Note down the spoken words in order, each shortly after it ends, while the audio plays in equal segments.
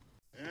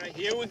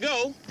right, here we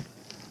go.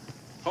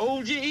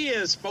 Hold your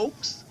ears,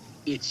 folks.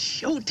 It's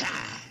showtime.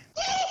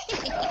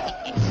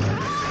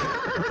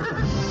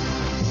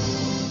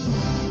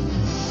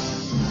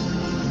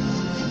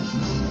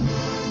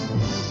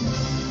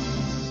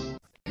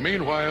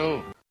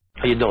 Meanwhile,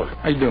 How you doing?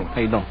 How you doing?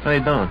 How you doing? How you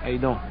doing? How you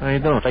doing? How you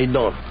doing? How you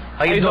doing?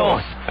 How you doing?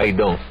 How you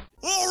doing?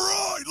 All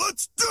right,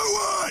 let's do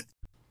it!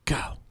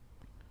 Go.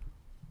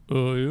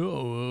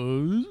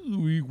 This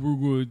week we're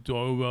going to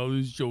talk about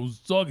this show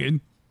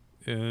sucking.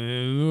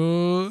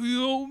 And,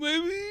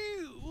 maybe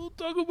we'll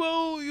talk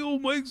about,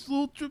 Mike's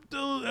little trip to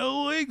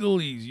L.A.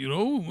 Gullies,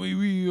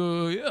 maybe,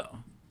 yeah.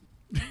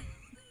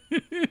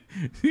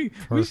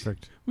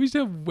 Perfect. We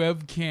should have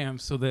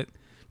webcams so that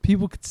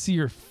people could see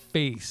your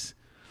face.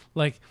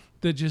 Like,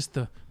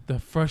 the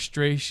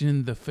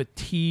frustration, the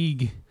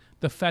fatigue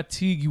that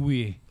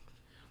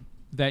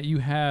you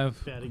have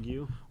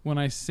when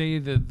I say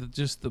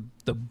the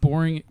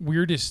boring,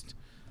 weirdest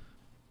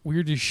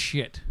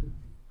shit.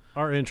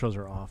 Our intros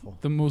are awful.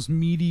 The most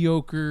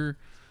mediocre,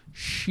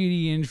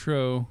 shitty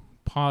intro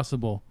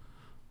possible.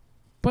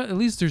 But at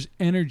least there's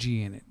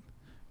energy in it.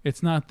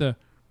 It's not the,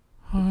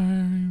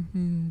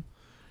 I'm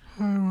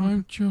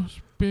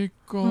just Big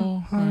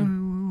Gol.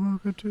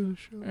 Welcome to the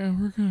show.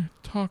 And we're going to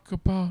talk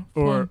about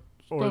Or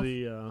stuff.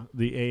 the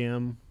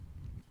AM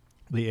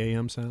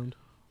sound.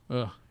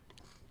 Ugh.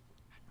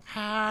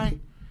 Hi,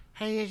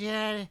 how you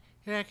doing?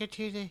 Welcome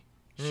to the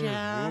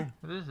show.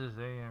 This is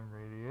AM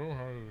radio.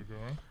 How you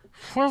doing?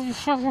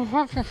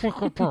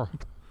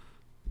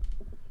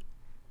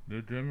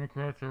 The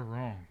Democrats are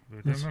wrong.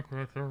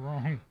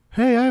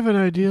 Hey, I have an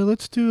idea.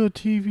 Let's do a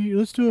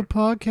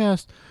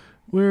podcast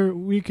where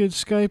we could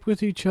Skype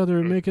with each other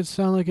and make it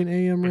sound like an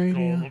AM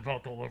radio. It's all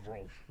about the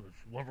liberals. It's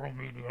liberal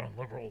media,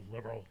 liberal.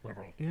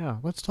 Yeah,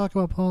 let's talk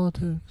about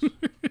politics.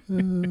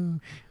 All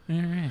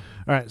All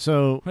right,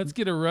 so Let's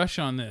get a rush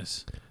on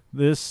this.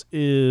 this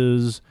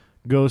is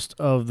Ghost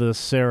of the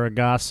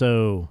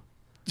Sargasso.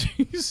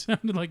 You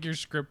sounded like you're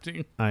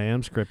scripting. I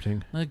am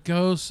scripting. The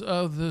Ghost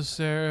of the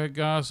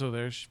Sargasso.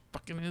 There she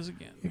fucking is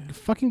again.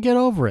 Fucking get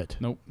over it.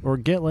 Nope. Or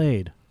get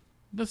laid.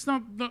 That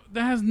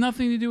has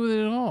nothing to do with it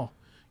at all.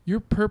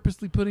 You're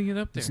purposely putting it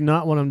up there. It's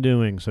not what I'm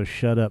doing, so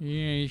shut up.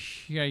 Yeah,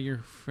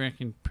 you're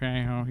freaking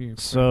proud here.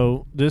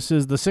 So this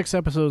is the 6th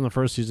episode in the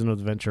first season of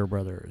the Venture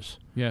Brothers.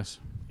 Yes.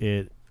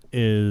 It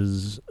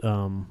is.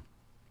 It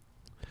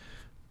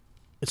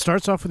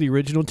starts off with the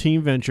original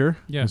Team Venture.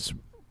 Yes. It's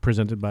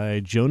presented by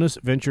Jonas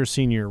Venture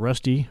Sr.,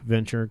 Rusty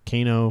Venture,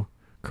 Kano,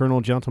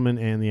 Colonel Gentleman,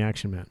 and the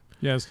Action Man.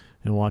 Yes.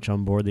 And watch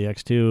on board the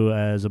X-2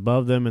 as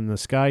above them in the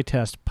sky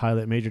test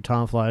pilot Major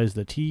Tom flies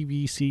the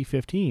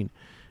TVC-15,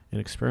 an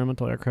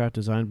experimental aircraft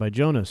designed by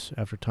Jonas.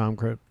 After Tom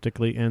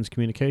cryptically ends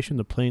communication,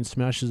 the plane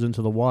smashes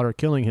into the water,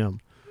 killing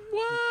him.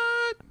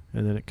 What?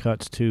 And then it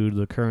cuts to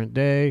the current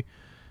day,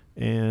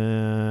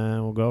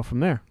 and we'll go from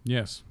there.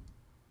 Yes.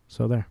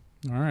 So there.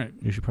 All right.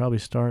 You should probably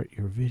start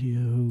your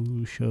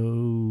video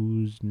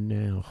shows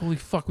now. Holy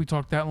fuck, we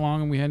talked that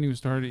long and we hadn't even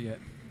started yet.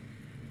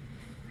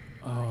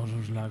 Oh,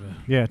 there's a lot of...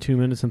 Yeah, 2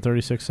 minutes and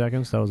 36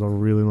 seconds. That was a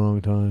really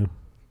long time.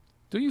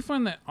 Don't you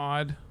find that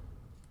odd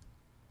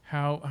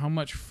how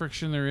much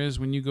friction there is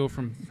when you go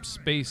from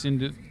space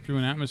through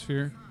an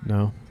atmosphere?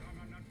 No.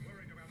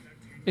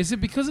 Is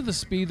it because of the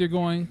speed they're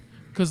going?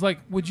 Because,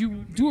 would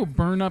you do a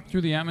burn up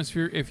through the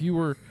atmosphere if you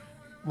were,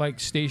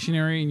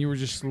 stationary and you were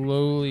just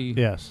slowly...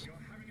 Yes.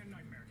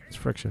 It's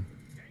friction.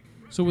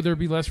 So would there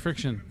be less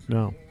friction?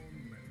 No.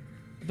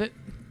 But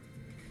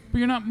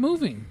you're not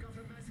moving.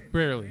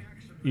 Barely.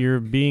 You're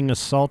being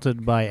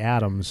assaulted by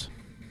atoms.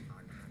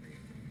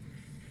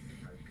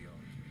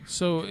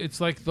 So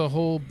it's like the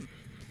whole...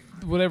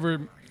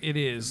 Whatever it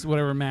is,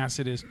 whatever mass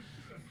it is,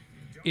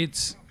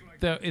 it's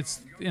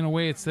in a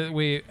way it's that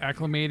way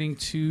acclimating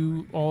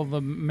to all the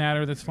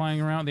matter that's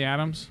flying around, the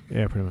atoms.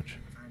 Yeah, pretty much.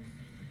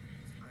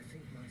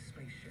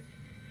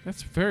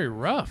 That's very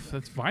rough.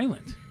 That's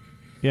violent.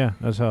 Yeah,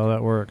 that's how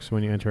that works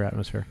when you enter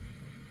atmosphere.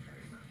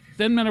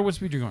 Doesn't matter what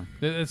speed you're going.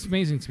 That's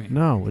amazing to me.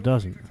 No, it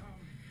doesn't.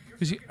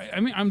 Because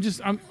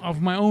I'm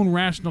of my own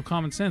rational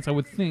common sense. I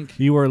would think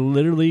You are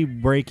literally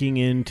breaking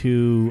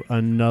into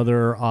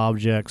another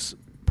object's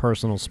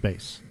personal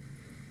space.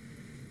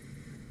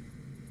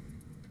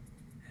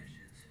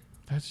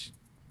 that's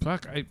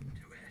fuck.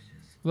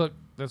 Look.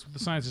 That's what the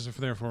scientists are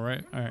there for,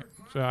 right? All right.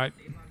 So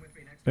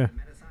Yeah.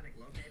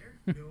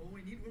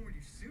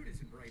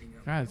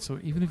 God, so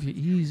even if you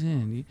ease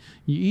in, you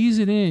ease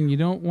it in, you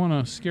don't want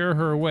to scare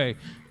her away.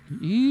 You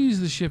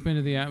ease the ship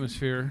into the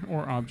atmosphere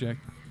or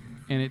object,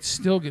 and it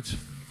still gets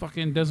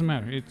fucking, doesn't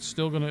matter. It's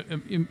still going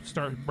to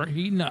start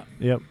heating up.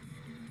 Yep.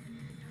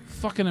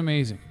 Fucking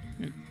amazing.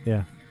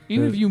 Yeah.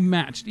 Even if you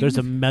matched. There's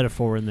a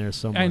metaphor in there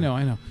somewhere. I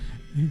know.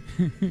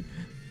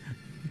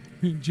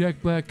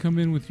 Jack Black, come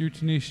in with your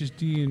Tenacious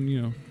D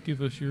and,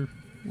 give us your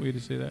way to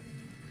say that.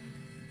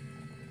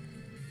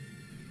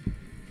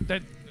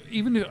 That...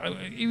 Even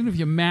if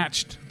you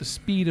matched the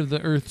speed of the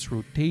Earth's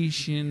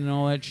rotation and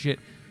all that shit,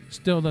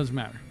 still doesn't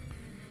matter.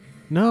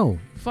 No.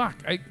 Fuck.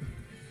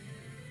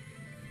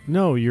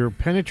 No, you're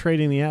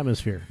penetrating the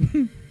atmosphere.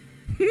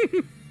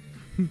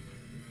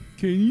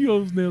 Can you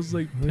use nails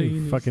like What are you,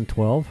 penis? fucking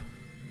 12?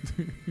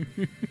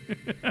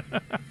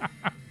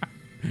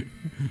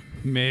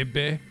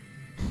 Maybe.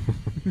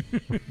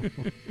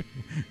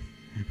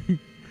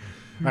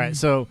 All right,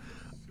 so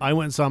I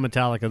went and saw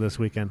Metallica this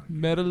weekend,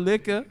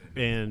 Metallica.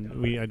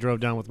 and I drove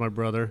down with my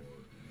brother,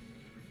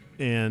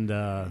 and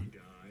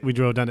we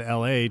drove down to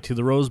L.A. to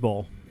the Rose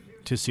Bowl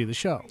to see the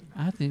show.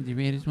 I think the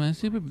Raiders won a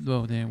Super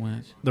Bowl there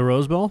once. The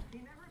Rose Bowl?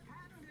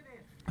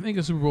 I think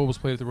a Super Bowl was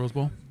played at the Rose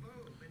Bowl.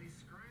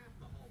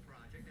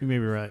 You may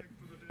be right.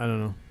 I don't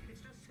know.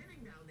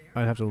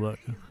 I'd have to look.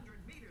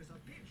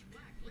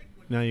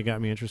 Now you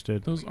got me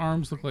interested. Those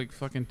arms look like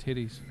fucking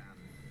titties.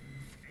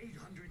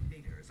 800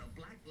 meters of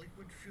black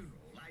liquid fuel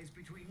lies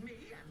between me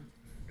and...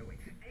 No, wait,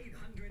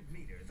 800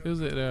 meters of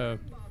Who's it?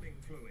 embalming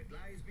fluid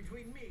lies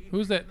between me...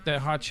 Who's that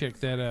hot chick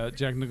that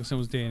Jack Nicholson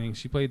was dating?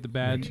 She played the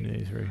bad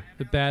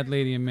 1983.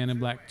 lady in Men in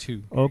Black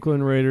 2.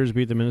 Oakland Raiders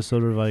beat the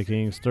Minnesota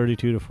Vikings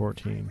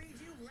 32-14.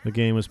 The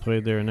game was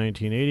played there in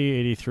 1980,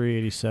 83,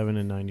 87,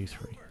 and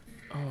 93.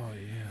 Oh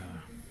yeah.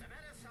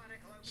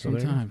 So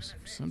there-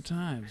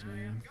 Sometimes,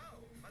 man,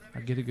 I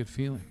get a good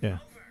feeling. Yeah.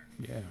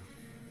 Yeah.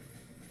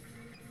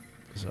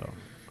 So,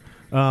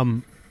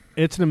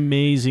 it's an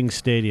amazing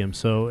stadium.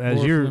 So Or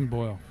Flynn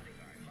Boyle.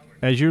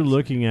 as you're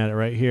looking at it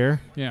right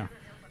here, Yeah.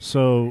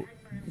 so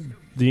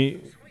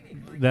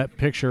that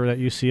picture that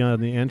you see on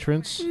the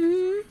entrance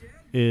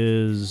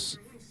is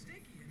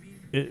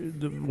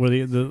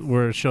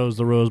where it shows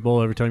the Rose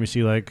Bowl. Every time you see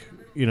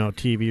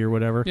TV or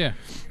whatever, Yeah.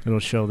 it'll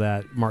show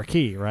that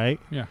marquee, right?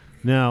 Yeah.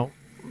 Now,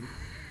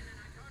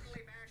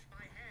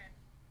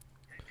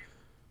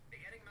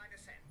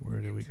 where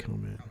do we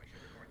come in?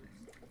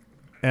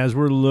 As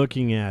we're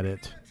looking at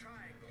it,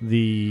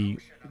 the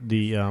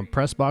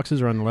press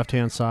boxes are on the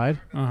left-hand side.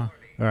 Uh-huh.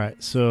 All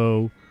right,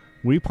 so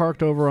we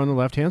parked over on the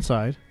left-hand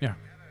side. Yeah.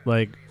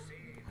 Like,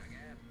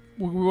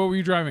 What were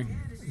you driving?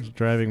 I was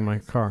driving my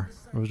car.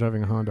 I was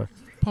driving a Honda.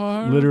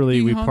 Parking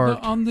Literally, we Honda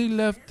parked- on the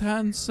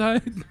left-hand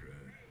side.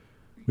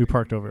 We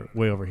parked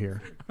way over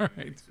here. All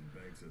right.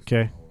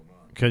 Okay,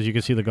 because you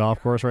can see the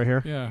golf course right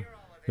here, Yeah.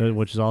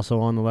 which is also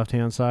on the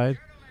left-hand side.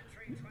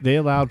 They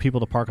allowed people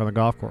to park on the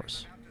golf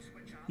course.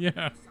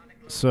 Yeah.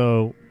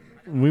 So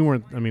we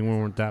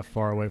weren't that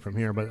far away from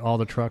here, but all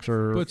the trucks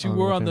are. But you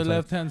were on the side.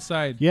 left-hand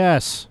side.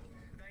 Yes.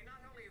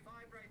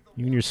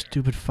 You and your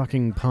stupid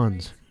fucking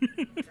puns.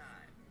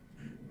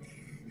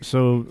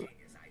 So,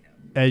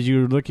 as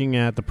you're looking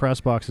at the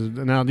press boxes,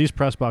 now these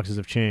press boxes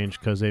have changed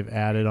because they've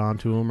added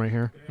onto them right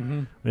here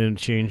and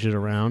changed it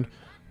around.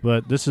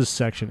 But this is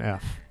section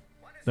F.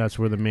 That's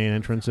where the main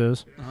entrance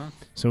is.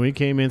 So we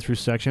came in through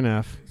section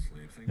F,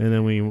 and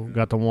then we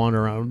got to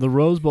wander around. The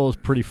Rose Bowl is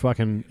pretty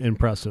fucking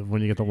impressive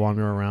when you get to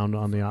wander around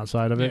on the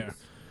outside of it.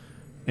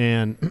 Yeah.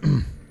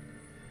 And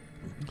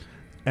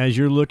as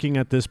you're looking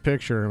at this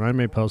picture, and I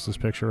may post this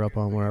picture up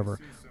on wherever,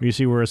 you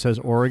see where it says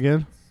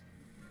Oregon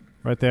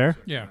right there?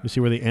 Yeah. You see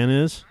where the N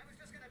is?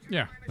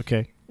 Yeah.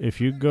 Okay.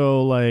 If you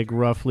go like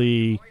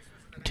roughly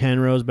 10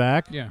 rows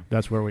back, Yeah.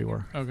 that's where we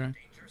were. Okay.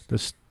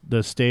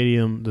 The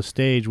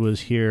stage was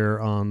here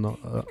on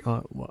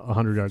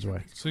 100 yards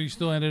away. So you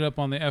still ended up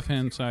on the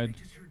F-hand side.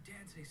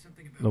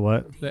 The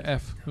what? The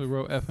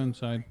row F-end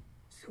side.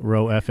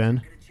 Row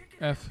FN?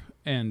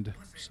 F-end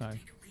side.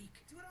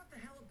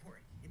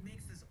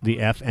 The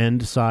F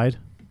end side?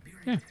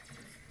 Yeah.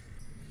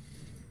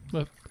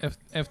 Left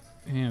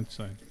F-hand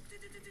side.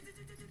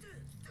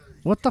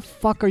 What the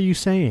fuck are you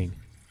saying?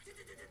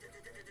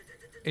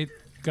 It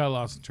got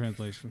lost in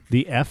translation.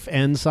 The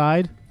FN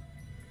side?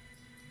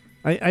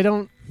 I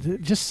don't...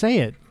 Just say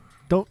it.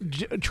 Don't...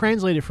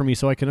 translate it for me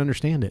so I can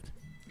understand it.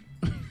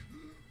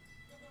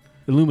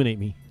 Illuminate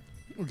me.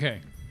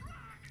 Okay.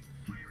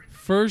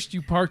 First,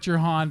 you parked your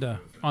Honda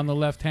on the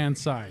left-hand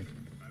side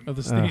of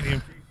the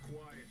stadium.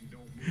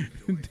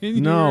 Then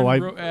you No, were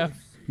in I- row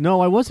F.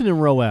 No, I wasn't in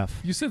row F.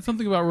 You said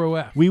something about row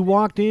F. We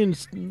walked in.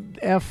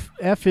 F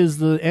is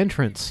the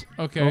entrance.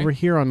 Okay. Over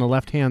here on the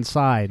left-hand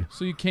side.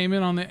 So you came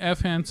in on the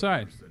F-hand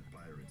side.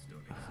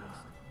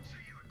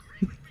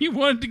 You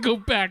wanted to go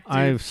back, dude.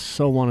 I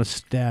so want to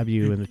stab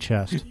you in the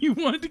chest. You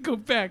wanted to go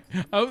back.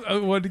 I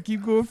wanted to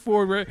keep going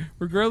forward, right?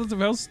 Regardless of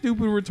how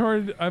stupid and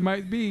retarded I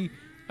might be.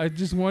 I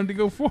just wanted to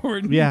go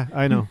forward. Yeah,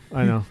 I know.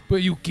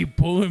 But you keep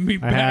pulling me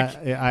back.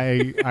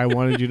 I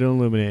wanted you to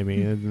illuminate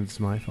me. It's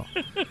my fault.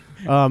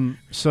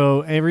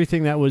 So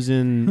everything that was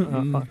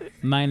in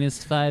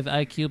Minus 5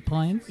 IQ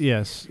points.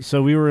 yes.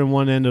 So we were in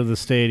one end of the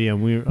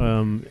stadium. We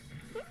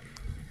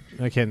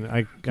I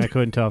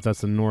couldn't tell if that's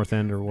the north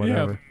end or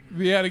whatever. Yeah,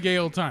 we had a gay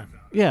old time.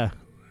 Yeah.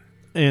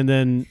 And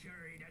then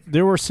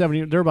there were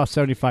about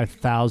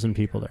 75,000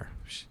 people there.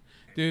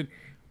 Dude,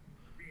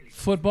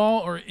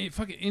 football or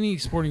fucking any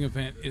sporting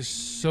event is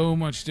so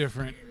much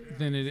different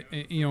than it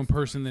in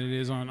person than it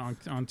is on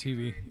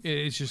TV.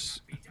 It's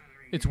just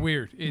it's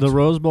weird. It's, The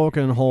Rose Bowl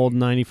can hold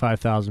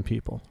 95,000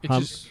 people.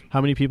 It's How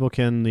many people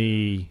can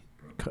the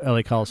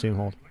LA Coliseum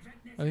hold?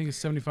 I think it's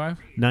 75.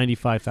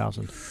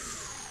 95,000.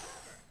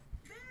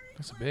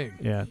 That's big.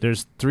 Yeah,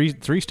 there's three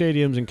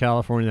stadiums in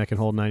California that can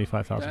hold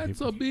 95,000 That's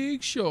people. a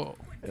big show.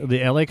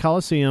 The LA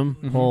Coliseum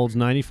holds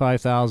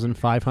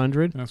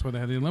 95,500. That's why they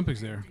had the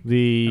Olympics there. And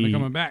The they're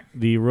coming back.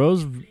 the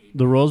Rose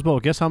Bowl.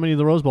 Guess how many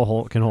the Rose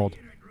Bowl can hold?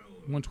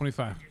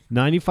 125.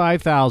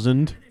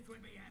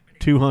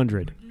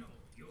 95,200.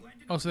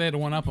 Oh, so they had to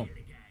one up them.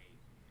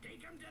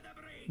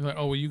 They're like,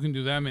 oh, well, you can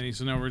do that many,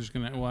 so now we're just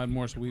we'll add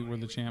more, so we're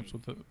the champs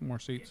with the more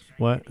seats.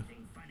 What?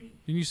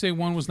 Didn't you say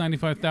one was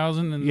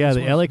 95,000? And Yeah, this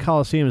the was- LA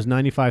Coliseum is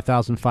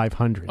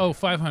 95,500. Oh,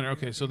 500.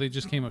 Okay, so they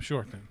just came up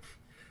short then.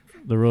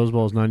 The Rose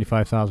Bowl is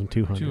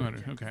 95,200.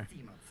 200. Okay.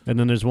 And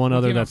then there's one What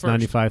other came out that's first?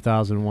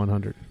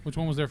 95,100. Which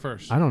one was there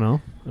first? I don't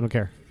know. I don't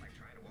care.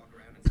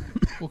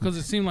 Well, because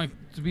it seemed like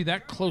to be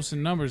that close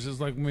in numbers is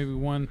like maybe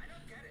one,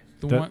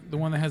 the That-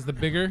 one that has the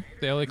bigger,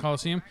 the LA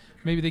Coliseum.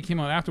 Maybe they came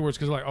out afterwards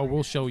because like, oh,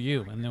 we'll show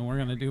you, and then we're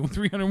gonna do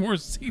 300 more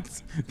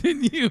seats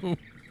than you.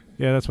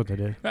 Yeah, that's what they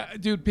did.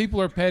 Dude, people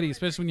are petty,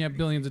 especially when you have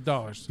billions of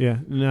dollars. Yeah,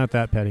 not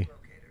that petty.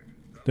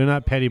 They're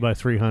not petty by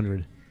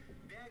 300.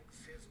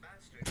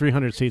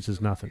 300 seats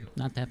is nothing.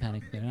 Not that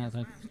petty. They're not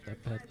that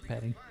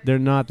petty. They're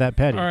not that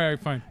petty. All right,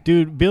 fine.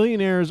 Dude,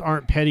 billionaires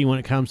aren't petty when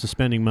it comes to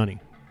spending money.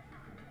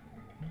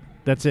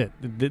 That's it.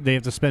 They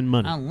have to spend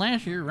money.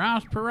 Unless you're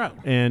Ross Perot.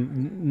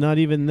 And not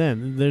even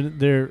then.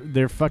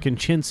 They're fucking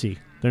chintzy.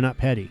 They're not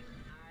petty.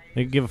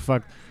 They give a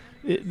fuck.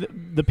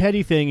 The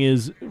petty thing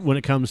is when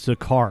it comes to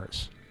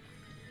cars.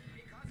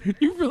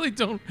 You really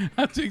don't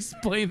have to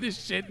explain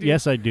this shit, dude.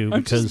 Yes, I do.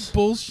 I'm Because just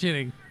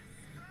bullshitting.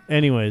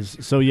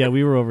 anyways, so yeah,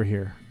 we were over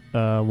here,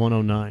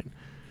 109.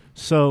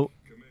 So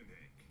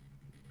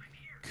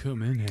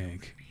Come in,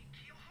 Hank.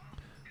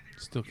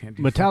 Still can't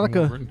do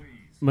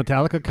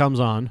Metallica comes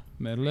on,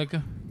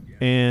 Metallica.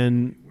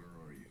 and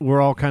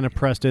we're all kind of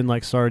pressed in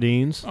like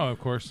sardines. Oh, of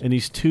course. And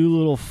these two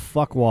little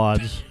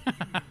fuckwads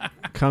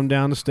come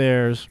down the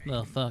stairs,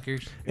 Little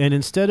fuckers. and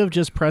instead of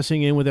just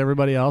pressing in with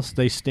everybody else,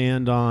 they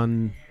stand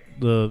on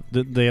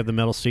they have the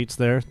metal seats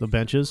there, the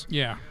benches.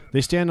 Yeah.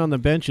 They stand on the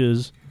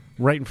benches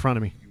right in front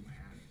of me.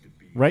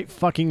 Right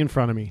fucking in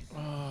front of me.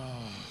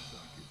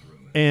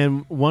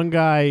 And one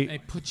guy They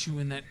put you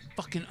in that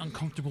fucking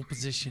uncomfortable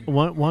position.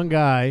 one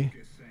guy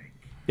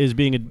is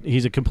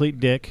he's a complete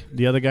dick.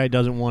 The other guy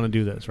doesn't want to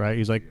do this, right?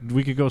 He's like,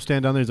 we could go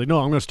stand down there. He's like, no,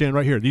 I'm going to stand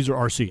right here. These are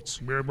our seats.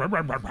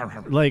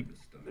 Like,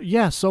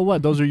 yeah, so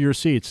what? Those are your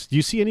seats. Do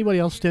you see anybody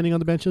else standing on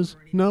the benches?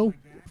 No.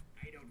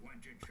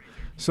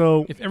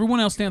 So If everyone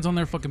else stands on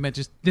their fucking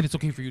benches, then it's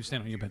okay for you to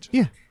stand on your benches.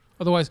 yeah.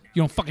 Otherwise,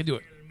 you don't fucking do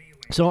it.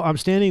 So I'm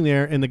standing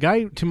there, and the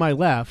guy to my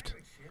left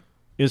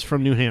is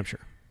from New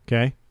Hampshire,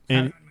 okay?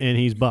 And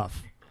he's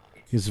buff.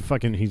 He's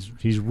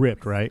he's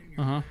ripped, right?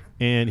 Uh-huh.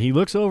 And he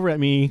looks over at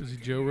me, Is he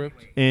Joe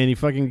ripped? and he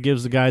fucking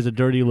gives the guys a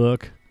dirty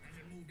look.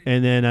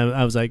 And then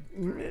I was like,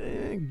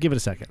 give it a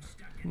second.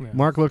 Yeah.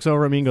 Mark looks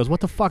over at me and goes, what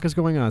the fuck is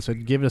going on? I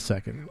said, give it a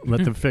second.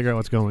 Let them figure out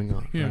what's going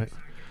on. Yeah. Right?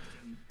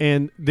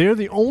 And they're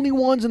the only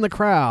ones in the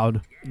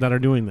crowd that are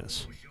doing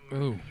this.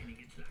 Ooh.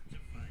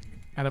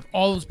 Out of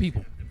all those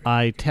people.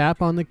 I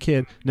tap on the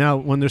kid. Now,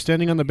 when they're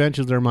standing on the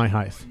benches, they're my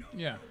height.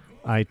 Yeah.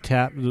 I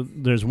tap.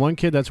 There's one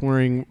kid that's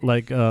wearing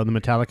like the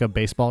Metallica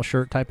baseball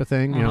shirt type of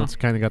thing. You know, it's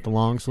kind of got the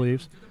long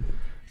sleeves.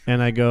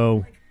 And I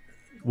go,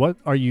 what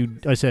are you?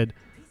 I said,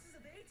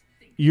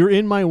 you're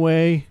in my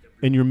way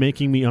and you're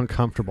making me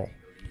uncomfortable.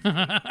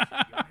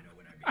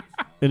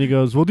 And he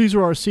goes, well, these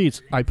are our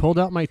seats. I pulled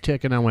out my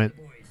ticket and I went,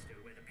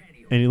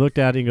 and he looked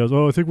at it and goes,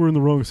 oh, I think we're in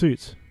the wrong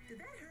seats.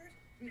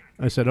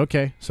 I said,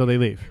 okay. So they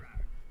leave.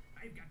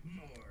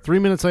 3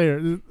 minutes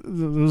later,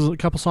 there's a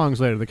couple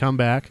songs later, they come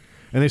back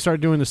and they start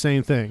doing the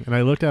same thing. And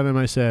I looked at him and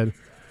I said,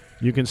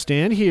 you can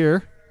stand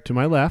here to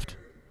my left,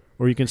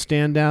 or you can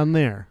stand down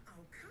there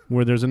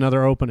where there's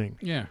another opening.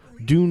 Yeah.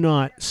 Do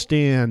not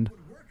stand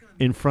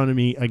in front of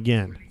me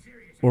again,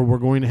 or we're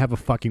going to have a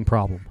fucking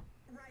problem.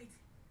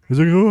 He's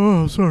like,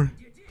 oh, sorry.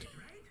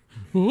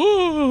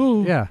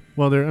 Ooh. Yeah.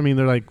 Well, they're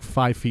like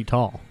 5 feet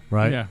tall,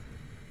 right? Yeah.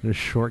 They're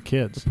short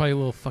kids. Probably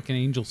little fucking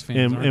Angels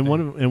fans. And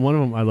one of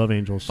them, I love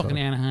Angels. Fucking so.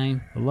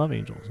 Anaheim. I love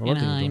Angels. I love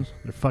the Anaheim. Angels.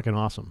 They're fucking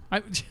awesome.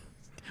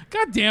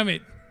 God damn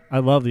it. I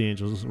love the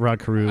Angels. Rod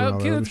Carew. and all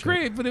Okay, that that's shit.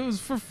 great, but it was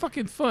for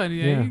fucking fun.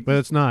 Yeah, but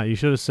it's not. You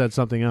should have said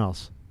something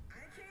else.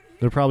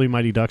 They're probably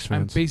Mighty Ducks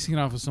I'm fans. basing it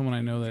off of someone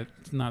I know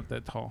that's not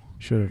that tall.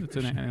 Should It's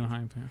an have.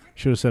 Anaheim fan.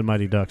 Should have said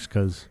Mighty Ducks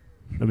because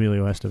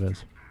Emilio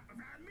Estevez.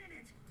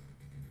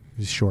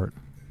 He's short.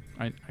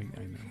 I know.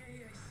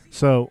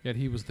 So Yet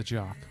he was the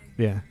jock.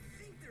 yeah.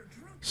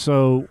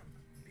 So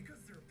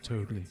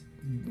Totally.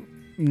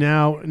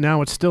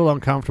 now it's still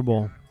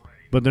uncomfortable,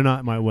 but they're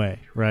not my way,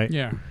 right?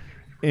 Yeah.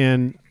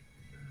 And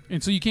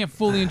And so you can't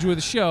fully enjoy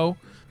the show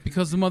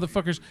because the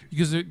motherfuckers,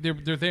 because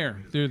they're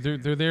there.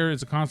 They're there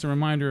as a constant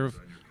reminder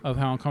of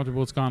how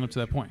uncomfortable it's gone up to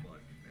that point.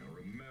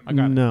 I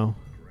got it. no,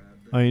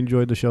 I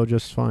enjoyed the show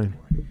just fine.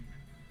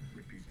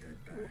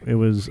 It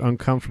was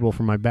uncomfortable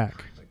for my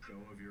back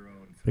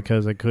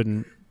because I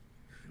couldn't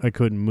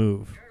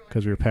move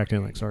because we were packed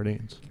in like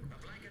sardines.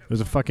 It was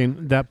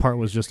that part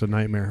was just a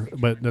nightmare,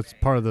 but that's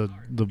part of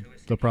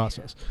the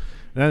process.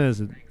 That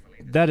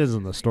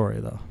isn't the story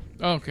though.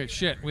 Oh, okay,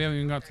 shit. We haven't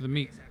even got to the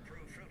meat.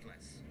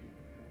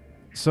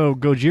 So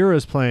Gojira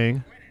is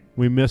playing.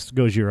 We missed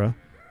Gojira,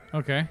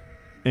 Okay.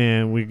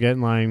 and we get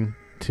in line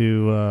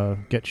to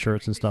get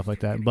shirts and stuff like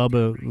that.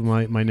 Bubba,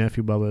 my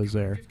nephew Bubba, is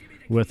there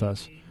with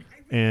us,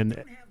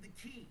 and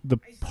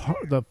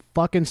the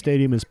fucking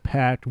stadium is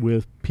packed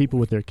with people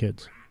with their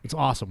kids. It's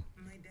awesome.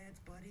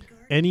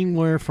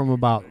 Anywhere from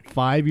about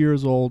 5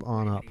 years old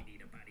on up.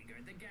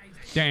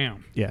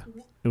 Damn. Yeah,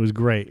 it was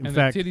great. In And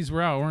fact, the titties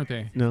were out, weren't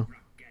they? no,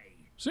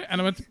 So,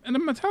 and a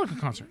Metallica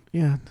concert.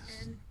 yeah,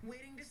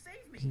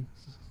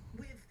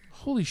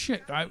 Holy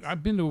shit.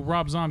 I've been to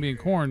Rob Zombie and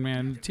Korn,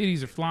 man. The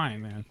titties are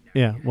flying, man.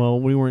 yeah. Well,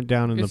 we weren't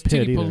down in It's the pit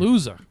Titty either.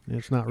 Palooza.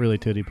 It's not really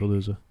Titty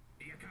Palooza.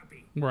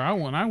 Where I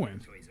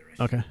went.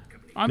 Okay,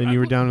 I'm- then I you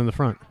were look- down in the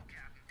front.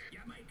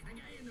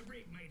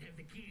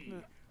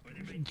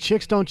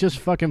 Chicks don't just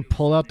fucking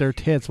pull out their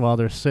tits while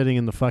they're sitting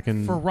in the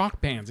fucking. For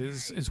rock bands,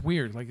 it's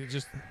weird. Like,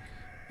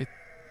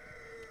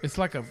 it's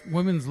like a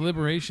women's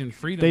liberation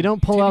freedom. They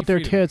don't pull titty out their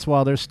freedom. tits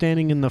while they're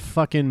standing in the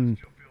fucking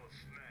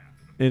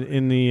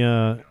in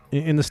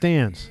the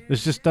stands.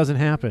 This just doesn't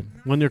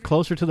happen. When they're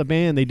closer to the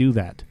band, they do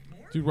that.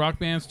 Dude, rock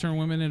bands turn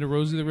women into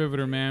Rosie the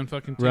Riveter, man.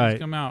 Fucking titties Right.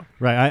 come out.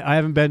 Right? I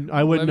haven't been.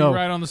 I wouldn't Let me know.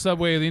 ride on the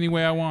subway any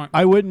way I want.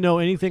 I wouldn't know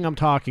anything I'm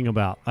talking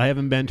about. I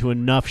haven't been to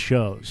enough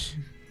shows,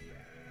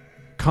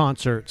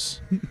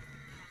 concerts.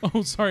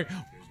 Oh, sorry.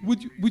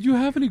 Would you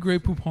have any Grey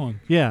Poupon?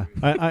 Yeah,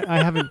 I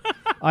haven't.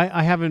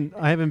 I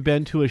haven't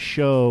been to a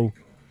show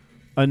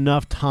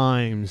enough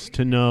times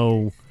to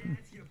know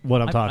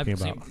what I'm talking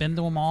I've about. been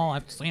to them all.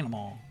 I've seen them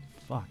all.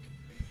 Fuck.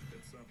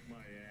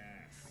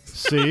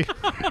 See?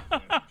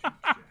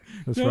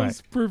 That's That right.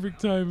 was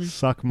perfect timing.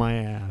 Suck my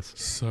ass.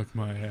 Suck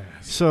my ass.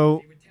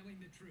 So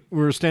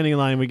we're standing in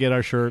line. We get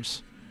our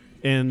shirts,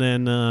 and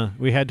then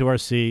we head to our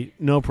seat.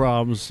 No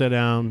problems. Sit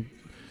down,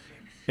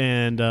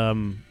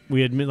 and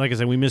we admit, like I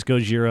said, we missed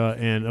Gojira,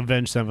 and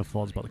Avenged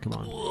Sevenfold is about to come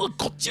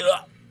on.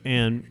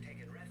 And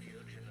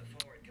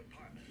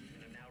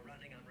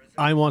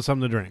I want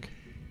something to drink.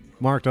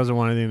 Mark doesn't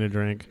want anything to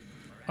drink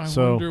I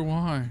So- wonder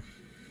why.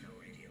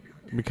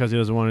 because he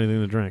doesn't want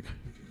anything to drink.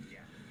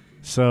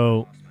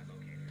 So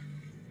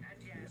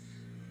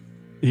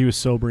he was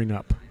sobering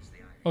up.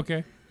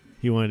 Okay.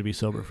 He wanted to be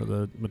sober for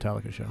the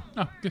Metallica show.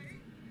 Oh, good.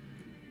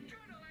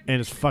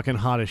 And it's fucking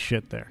hot as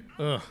shit there.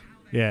 Ugh.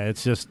 Yeah,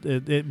 it's just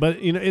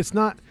but you know, it's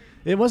not.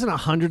 It wasn't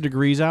 100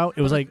 degrees out.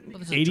 It was like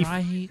But it's a 80.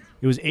 dry heat.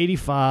 It was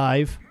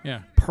 85.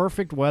 Yeah.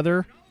 Perfect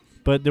weather,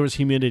 but there was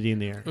humidity in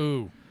the air.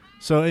 Ooh.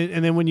 So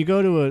and then when you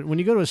go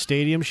to a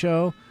stadium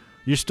show,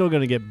 you're still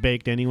gonna get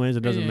baked anyways.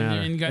 It doesn't Yeah,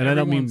 matter. and you got And I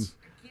don't mean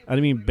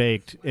everyone's-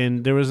 baked.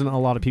 And there wasn't a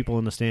lot of people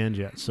in the stands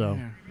yet. So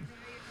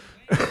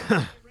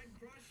Yeah.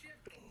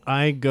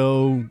 I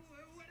go.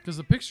 Because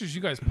the pictures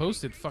you guys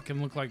posted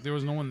fucking looked like there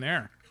was no one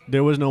there.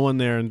 There was no one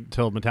there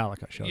until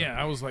Metallica showed up. Yeah,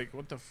 I was like,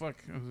 what the fuck?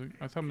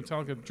 I thought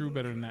Metallica drew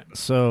better than that.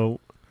 So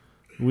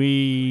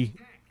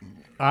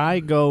I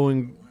go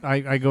and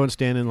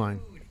stand in line.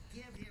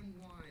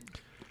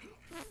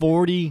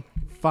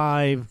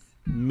 45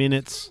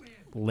 minutes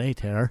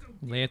later,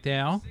 Lay it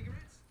down.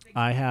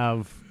 I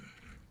have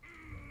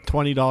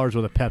 $20 worth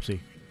of Pepsi.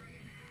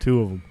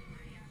 2 of them.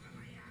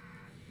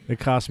 It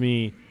cost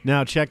me.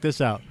 Now check this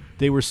out.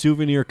 They were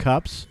souvenir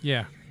cups.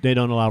 Yeah. They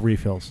don't allow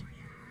refills.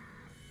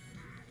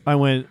 I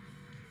went,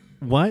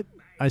 what?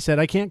 I said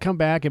I can't come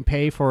back and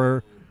pay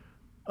for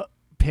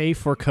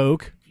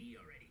Coke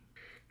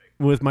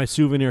with my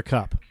souvenir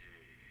cup.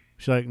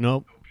 She's like,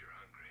 nope.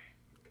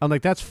 I'm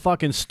like, that's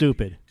fucking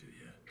stupid.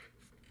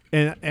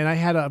 And I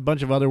had a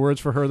bunch of other words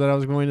for her that I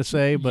was going to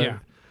say, but Yeah.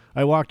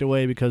 I walked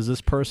away because this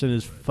person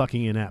is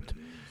fucking inept.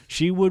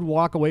 She would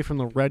walk away from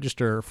the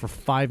register for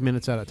 5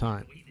 minutes at a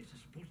time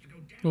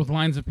With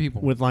lines of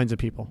people. with lines of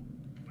people.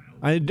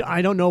 I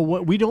don't know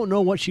we don't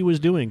know what she was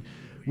doing.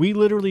 We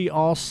literally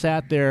all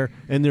sat there,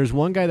 and there's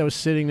one guy that was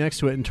sitting next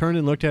to it and turned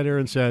and looked at her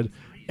and said,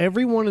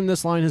 everyone in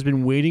this line has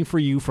been waiting for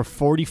you for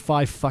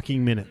 45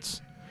 fucking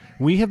minutes.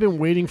 We have been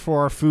waiting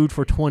for our food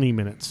for 20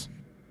 minutes.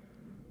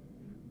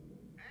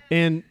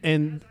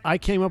 And I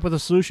came up with a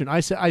solution. I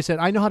said,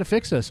 I know how to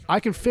fix this. I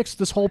can fix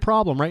this whole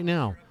problem right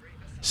now.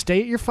 Stay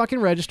at your fucking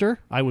register.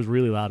 I was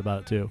really loud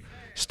about it too.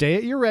 Stay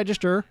at your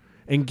register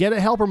and get a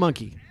helper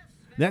monkey.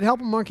 That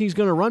helper monkey is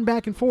going to run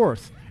back and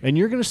forth, and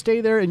you're going to stay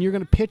there and you're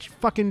going to pitch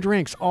fucking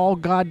drinks all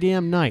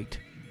goddamn night.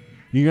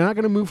 You're not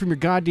going to move from your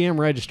goddamn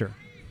register.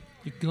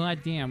 You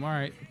goddamn. All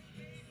right.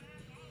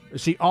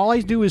 See, all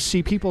I do is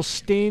see people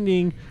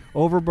standing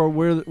over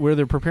where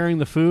they're preparing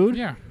the food.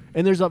 Yeah.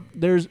 And there's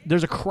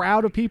a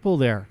crowd of people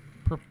there.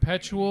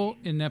 Perpetual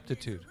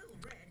ineptitude.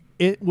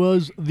 It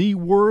was the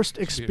worst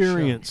be a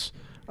experience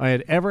I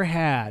had ever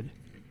had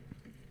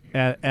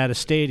at a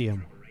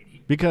stadium,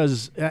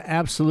 because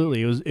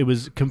absolutely it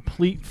was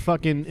complete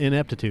fucking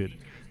ineptitude,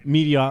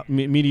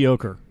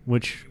 mediocre.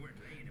 Which,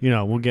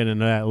 we'll get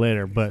into that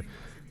later. But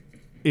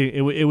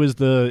it was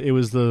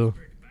the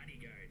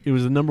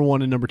number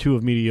one and number two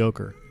of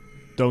mediocre.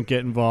 Don't get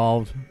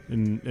involved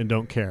and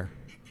don't care.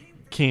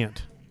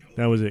 Can't.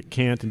 That was it.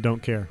 Can't and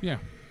don't care. Yeah.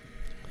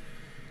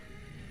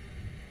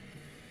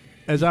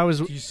 as I was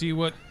Do you see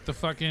what the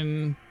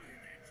fucking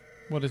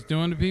what it's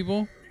doing to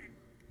people?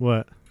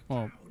 what?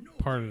 Well,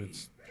 part of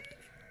it's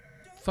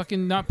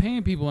fucking not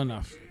paying people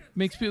enough.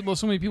 Makes people,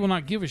 so many people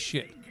not give a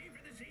shit.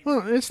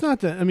 Well, it's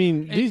not that. I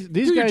mean, these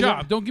do guys your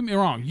job. Don't get me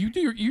wrong. You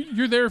do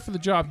you're there for the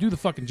job. Do the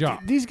fucking job.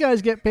 These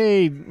guys get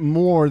paid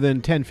more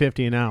than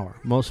 $10.50 an hour.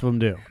 Most of them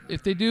do.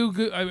 If they do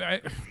good,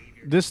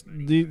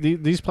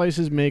 These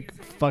places make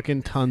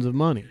fucking tons of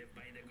money.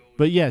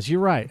 But yes, you're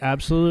right.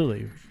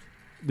 Absolutely,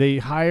 they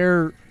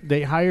hire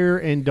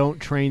and don't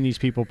train these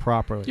people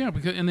properly. yeah,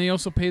 because and they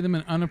also pay them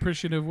an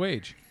unappreciative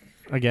wage.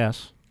 I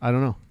guess. I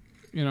don't know.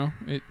 You know,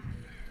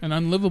 an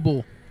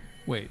unlivable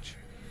wage.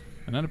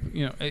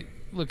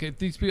 Look at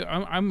these people.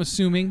 I'm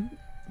assuming.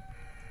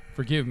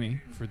 Forgive me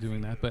for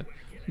doing that, but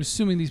I'm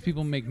assuming these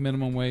people make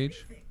minimum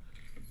wage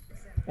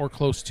or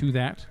close to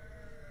that.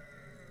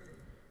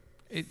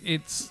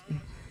 It's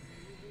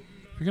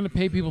if you're going to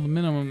pay people the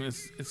minimum,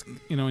 it's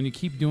and you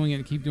keep doing it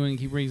and keep doing it and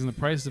keep raising the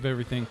prices of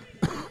everything.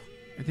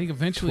 I think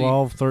eventually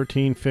 12,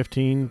 13,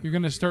 15. you're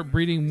going to start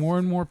breeding more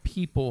and more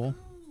people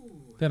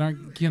that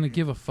aren't going to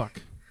give a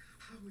fuck.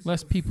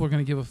 Less people are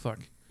going to give a fuck.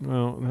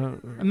 Well,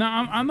 No,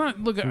 I'm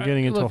not. Look, I'm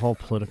getting into look, a whole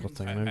political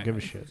thing. I don't give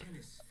a shit.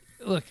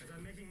 Look,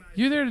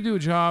 you're there to do a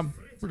job,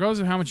 regardless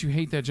of how much you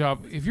hate that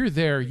job. If you're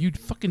there, you'd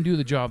fucking do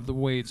the job the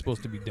way it's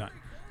supposed to be done.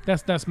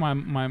 That's my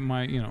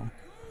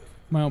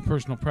my own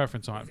personal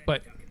preference on it.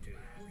 But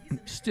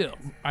still,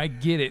 I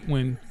get it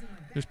when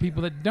there's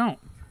people that don't.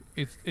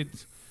 It's.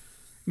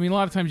 I mean, a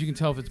lot of times you can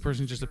tell if it's a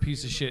person's just a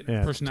piece of shit. Yeah,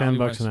 it's personality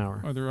 $10 an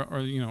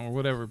hour, or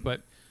whatever.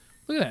 But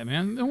look at that,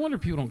 man. No wonder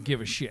people don't give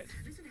a shit.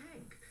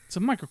 It's a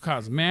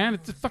microcosm, man.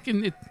 It's a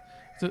fucking.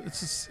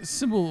 It's a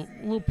simple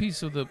little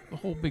piece of the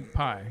whole big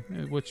pie,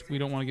 which we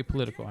don't want to get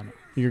political on it.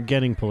 You're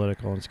getting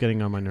political. It's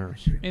getting on my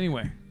nerves.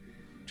 Anyway,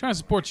 trying to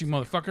support you,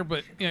 motherfucker.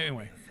 But yeah,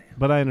 anyway.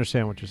 But I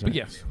understand what you're saying. But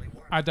yes,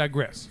 I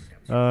digress.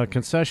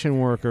 Concession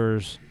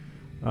workers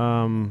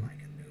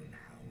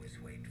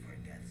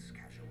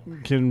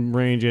can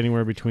range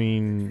anywhere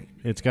between.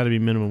 It's got to be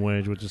minimum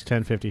wage, which is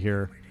 $10.50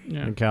 here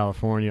in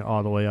California,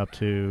 all the way up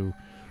to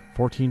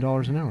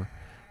 $14 an hour.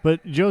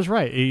 But Joe's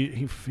right.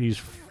 He's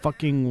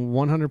fucking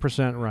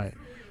 100% right,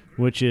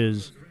 which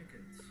is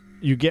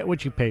you get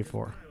what you pay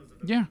for.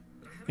 Yeah.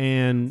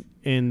 And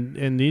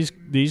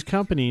these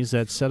companies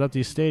that set up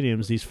these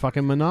stadiums, these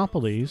fucking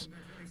monopolies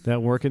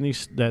that work in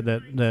these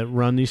that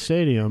run these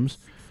stadiums,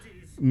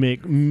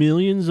 make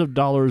millions of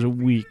dollars a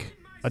week,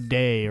 a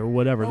day, or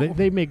whatever.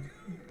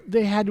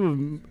 They had to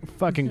have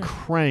fucking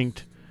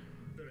cranked.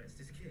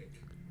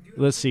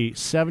 Let's see,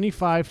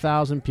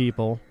 75,000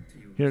 people.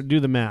 Here,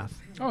 do the math.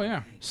 Oh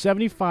yeah.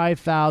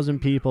 75,000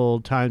 people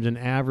times an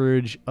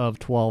average of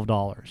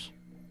 $12.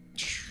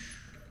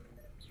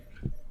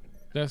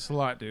 That's a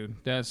lot, dude.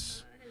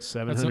 That's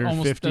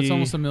 750. That's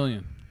almost $1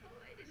 million.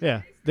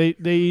 Yeah, they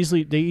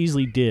easily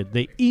did.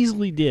 They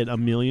easily did $1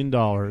 million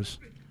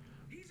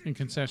In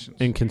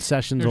concessions. in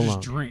concessions They're alone.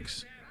 just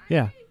drinks,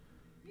 Yeah,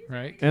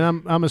 right?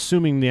 and I'm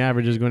assuming the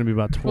average is going to be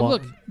about But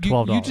look,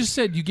 $12. you just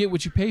said you get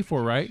what you pay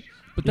for, right?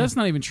 But that's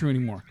not even true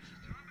anymore.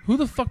 Who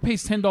the fuck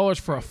pays $10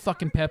 for a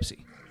fucking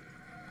Pepsi?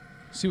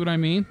 See what I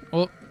mean?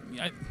 Well,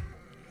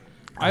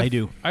 I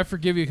do. I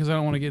forgive you because I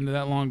don't want to get into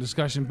that long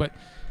discussion, but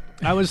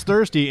I was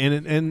thirsty,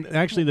 and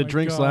actually the my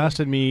drinks God.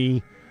 lasted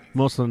me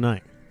most of the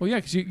night. well, yeah,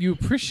 because you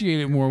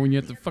appreciate it more when you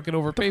have to fucking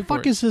overpay for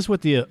Fuck it. is this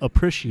with the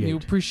appreciate? You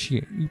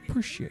appreciate. You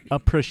appreciate.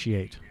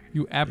 Appreciate.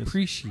 You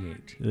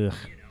appreciate. Ugh.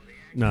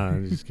 No,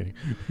 I'm just kidding.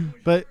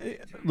 But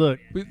look,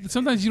 But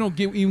sometimes you don't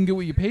even get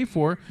what you pay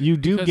for. you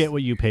do because- get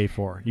what you pay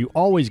for. You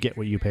always get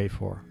what you pay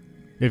for.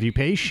 If you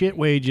pay shit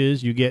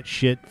wages, you get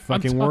shit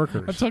fucking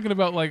workers. I'm talking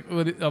about like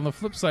on the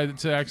flip side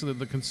to actually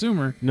the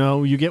consumer.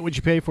 No, you get what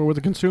you pay for with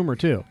the consumer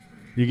too.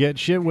 You get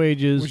shit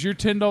wages. Was your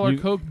 $10 You-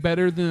 Coke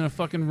better than a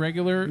fucking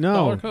regular No,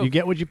 dollar Coke? you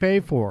get what you pay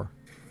for.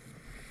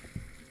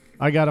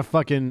 I got a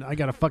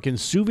fucking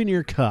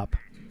souvenir cup.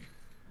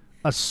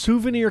 A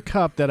souvenir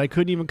cup that I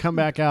couldn't even come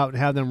back out and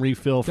have them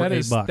refill for That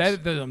is $8.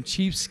 that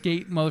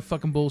cheapskate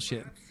motherfucking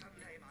bullshit.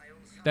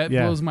 That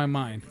Yeah. blows my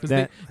mind because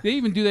That- they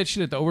even do that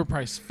shit at the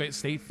overpriced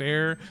state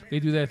fair.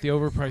 They do that at the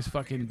overpriced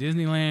fucking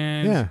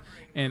Disneyland Yeah.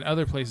 and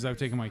other places I've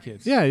taken my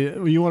kids. Yeah,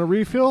 you want a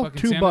refill? Fucking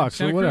 $2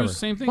 Santa or whatever. Cruz,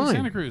 same thing in Fine.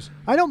 Santa Cruz.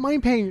 I don't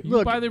mind paying. You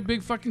Look, buy their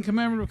big fucking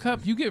commemorative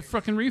cup, you get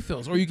fucking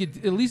refills, or you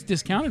get at least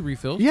discounted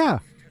refills. yeah,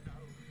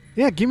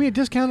 give me a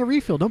discounted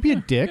refill. Don't be a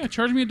dick. Yeah,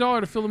 charge me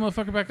 $1 to fill the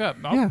motherfucker back up.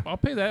 I'll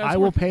pay that. That's I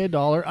will worth it. pay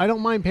 $1. I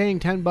don't mind paying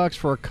 $10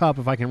 for a cup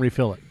if I can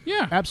refill it.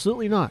 Yeah.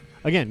 Absolutely not.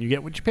 Again, you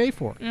get what you pay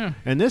for. Yeah.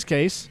 In this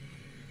case,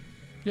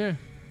 Yeah.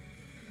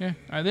 Yeah.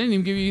 They didn't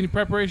even give you any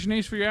preparation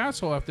Ace for your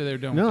asshole after they're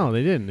done. no,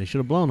 they didn't. They should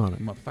have blown on it.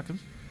 with it. Motherfuckers.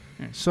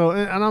 So,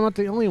 and I'm not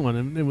the only one.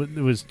 And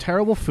it was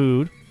terrible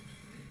food.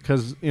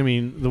 Because, I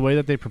mean, the way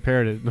that they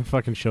prepared it, the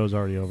fucking show's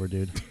already over,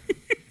 dude.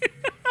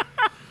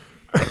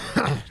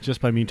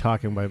 Just by me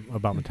talking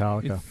about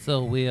Metallica. It's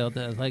so weird.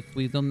 Like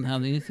we don't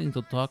have anything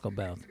to talk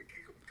about.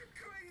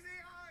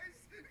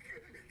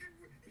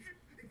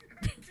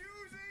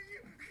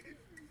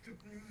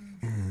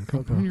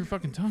 Burn your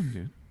fucking tongue,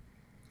 dude.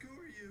 Screw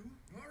you.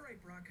 All right,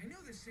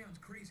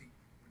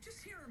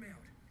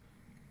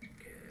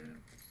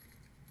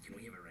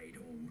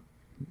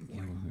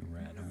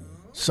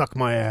 Suck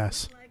my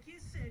ass. Like you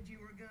said you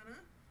were gonna.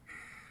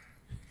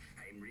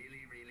 I'm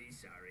really, really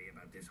sorry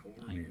about this whole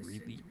I'm mess.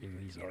 really, and,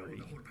 really you know, sorry.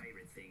 the whole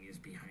pirate thing is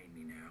behind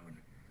me now, and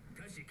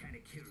plus you kind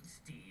of killed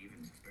Steve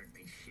and burnt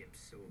my ship.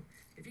 So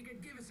if you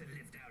could give us a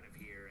lift out of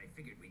here, I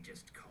figured we'd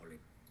just call it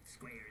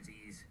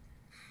squaresies.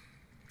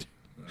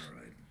 All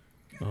right.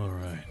 All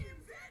right.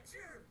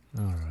 Adventure.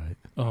 All right.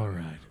 All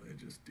right. I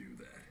just do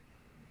that.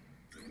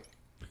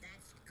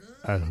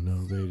 I don't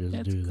know. They just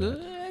That's do that.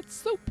 good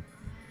soup.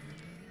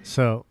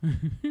 So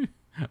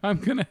I'm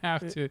gonna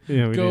have to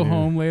Yeah, we go did hear.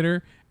 home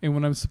later, and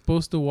when I'm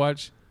supposed to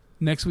watch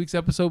next week's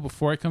episode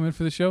before I come in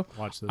for the show,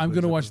 watch this. I'm week's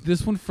gonna watch episode.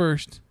 this one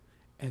first,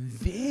 and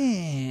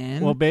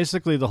then Well,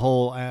 basically the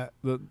whole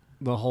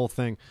the whole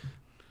thing.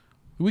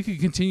 we could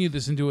continue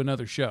this and do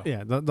another show.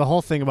 Yeah, the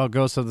whole thing about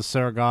Ghosts of the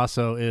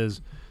Sargasso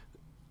is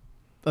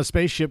a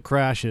spaceship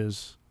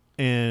crashes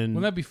and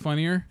Wouldn't that be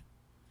funnier?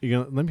 you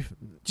let me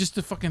Just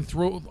to fucking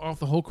throw off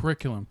the whole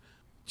curriculum.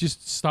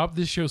 Just stop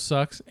This Show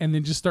Sucks, and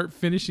then just start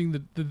finishing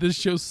the This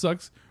Show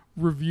Sucks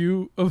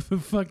review of the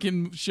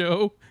fucking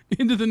show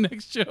into the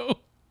next show.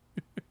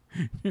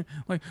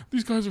 Like,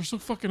 these guys are so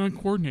fucking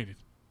uncoordinated.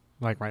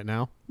 like right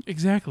now.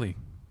 Exactly.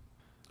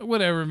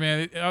 Whatever,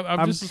 man.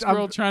 I'm just a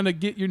squirrel trying to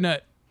get your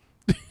nut.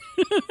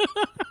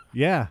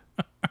 Yeah.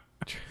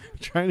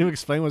 Trying to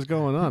explain what's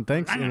going on.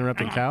 Thanks,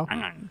 interrupting cow.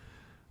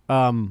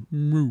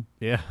 Moo.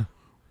 Yeah.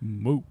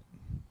 Moo.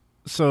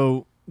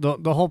 So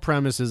the whole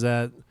premise is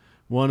that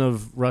one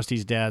of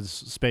Rusty's dad's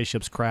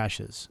spaceships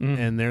crashes,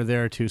 and they're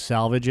there to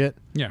salvage it.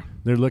 Yeah.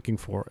 They're looking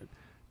for it,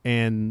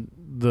 and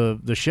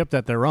the ship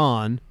that they're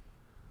on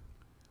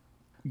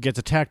gets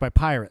attacked by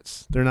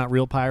pirates. They're not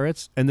real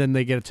pirates, and then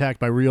they get attacked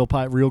by real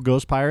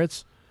ghost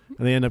pirates,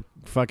 and they end up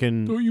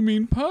fucking Oh, you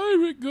mean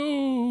pirate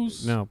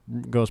ghosts? no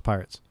ghost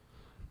pirates.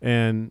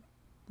 And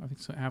I think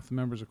so, half the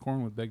members of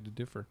Korn would beg to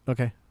differ.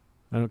 okay,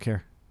 I don't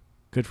care.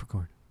 Good for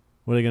Korn.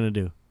 What are they gonna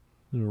do?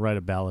 They're gonna write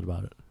a ballad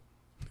about it.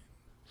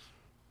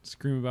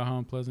 Scream about how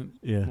unpleasant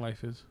Yeah.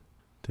 life is.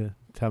 To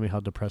tell me how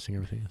depressing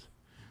everything is.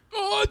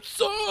 I'm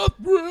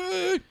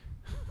suffering.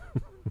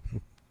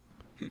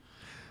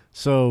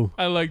 So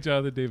I like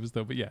Jonathan Davis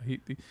though, but yeah,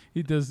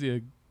 he does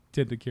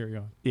tend to carry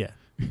on. yeah.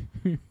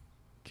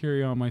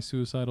 Carry on, my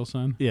suicidal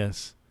son.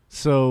 Yes.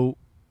 So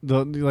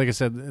like I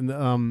said,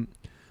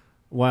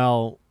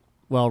 while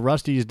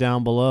Rusty's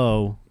down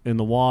below in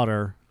the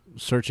water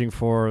searching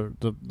for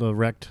the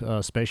wrecked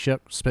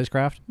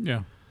spacecraft,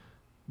 Yeah.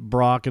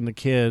 Brock and the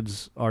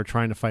kids are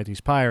trying to fight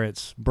these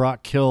pirates.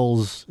 Brock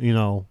kills,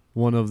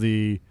 one of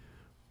the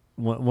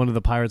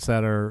pirates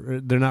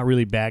they're not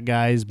really bad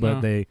guys, but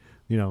No. they,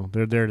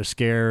 they're there to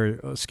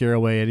scare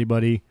away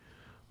anybody.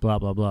 Blah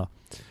blah blah,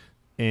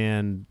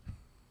 and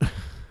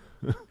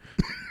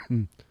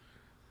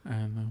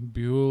And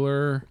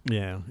Bueller.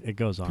 yeah, it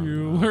goes on.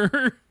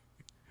 Bueller.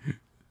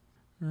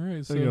 All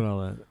right, So you so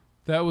know that.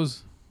 that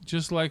was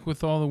just like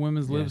with all the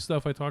women's Yeah. lib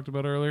stuff I talked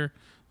about earlier.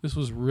 This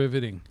was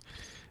riveting.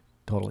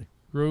 Totally.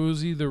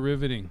 Rosie the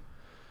Riveting.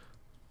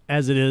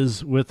 As it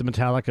is with the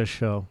Metallica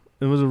show.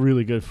 It was a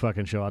really good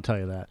fucking show, I'll tell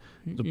you that.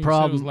 The You said it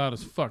problem was loud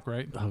as fuck,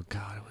 right? Oh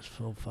god, it was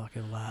so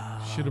fucking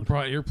loud. Should have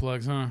brought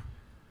earplugs, huh?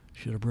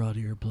 Should have brought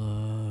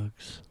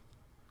earplugs.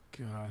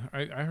 God,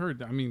 I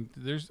heard. I mean,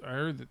 I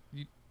heard that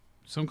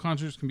some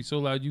concerts can be so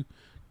loud you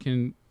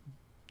can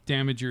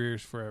damage your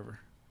ears forever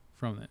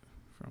from it.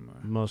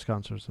 Most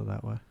concerts are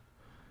that way.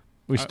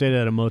 We stayed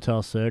at a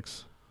Motel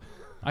 6.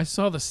 I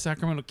saw the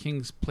Sacramento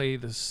Kings play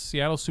the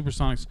Seattle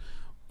Supersonics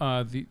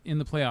in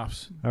the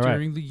playoffs All right.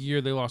 during the year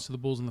they lost to the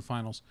Bulls in the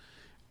finals,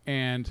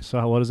 and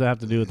So what does that have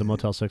to do with the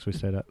Motel 6 we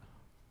stayed at?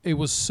 it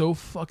was so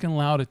fucking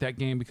loud at that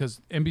game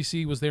because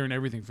NBC was there and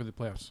everything for the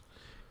playoffs,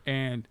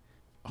 and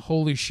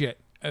holy shit.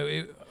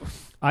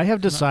 I have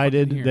fucking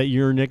decided here. that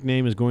your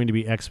nickname is going to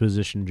be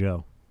Exposition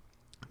Joe.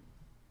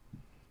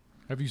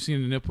 Have you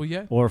seen a nipple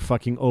yet? Or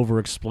fucking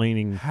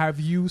over-explaining. Have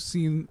you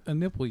seen a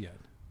nipple yet?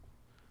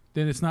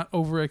 Then it's not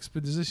over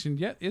exposition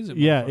yet, is it?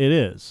 Yeah, motherfucker? it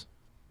is.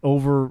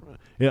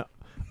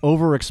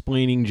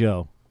 Over-explaining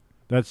Joe.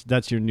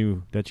 That's your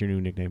new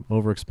nickname.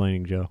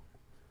 Over-explaining Joe.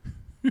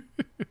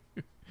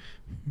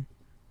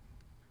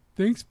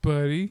 Thanks,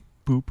 buddy.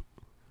 Boop.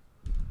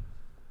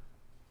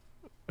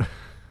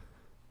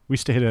 We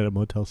stayed at a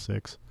Motel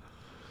 6.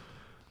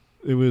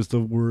 It was the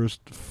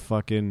worst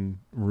fucking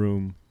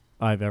room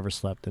I've ever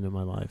slept in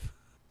my life.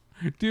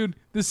 Dude,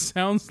 this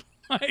sounds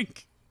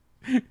like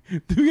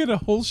we had a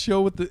whole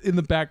show in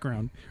the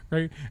background,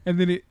 right? And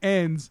then it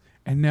ends,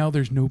 and now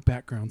there's no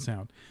background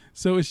sound.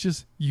 So it's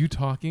just you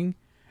talking,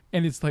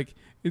 and it's like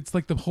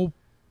the whole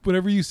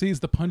whatever you say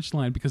is the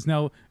punchline because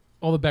now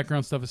all the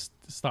background stuff is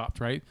stopped,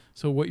 right?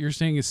 So what you're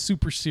saying is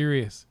super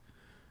serious,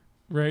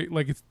 right?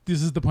 Like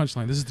this is the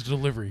punchline, this is the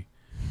delivery.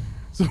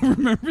 So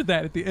remember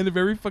that at the end of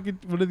every fucking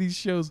one of these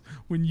shows,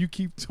 when you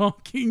keep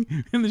talking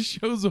and the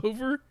show's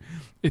over,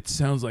 it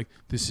sounds like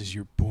this is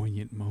your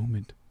poignant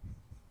moment.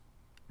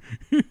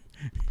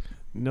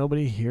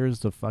 Nobody hears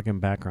the fucking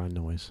background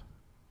noise.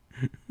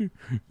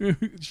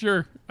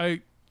 Sure,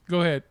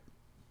 go ahead.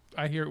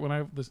 I hear it when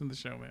I listen to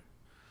the show, man.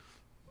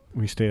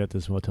 We stayed at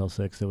this Motel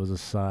 6. It was a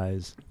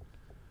size.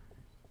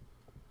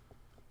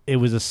 It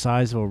was the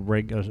size of a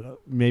regular,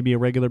 maybe a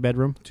regular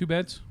bedroom. 2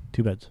 beds,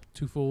 2 beds.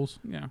 2 fulls.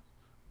 Yeah.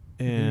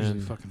 Usually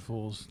And fucking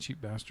fools,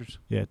 cheap bastards.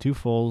 yeah, 2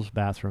 fulls,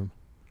 bathroom.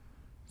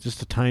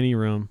 Just a tiny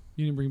room.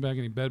 You didn't bring back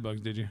any bed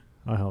bugs, did you?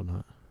 I hope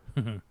not.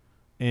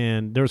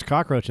 And there was a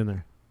cockroach in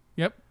there.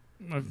 Yep.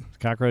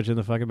 Cockroach in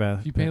the fucking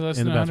bath. If you pay less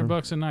in than the $100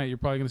 bathroom. a night, you're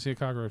probably going to see a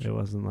cockroach. It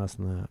wasn't less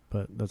than that,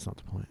 but that's not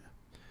the point.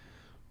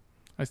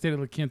 I stayed at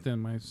La Quinta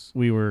and my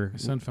My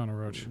son found a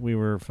roach. we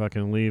were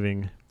fucking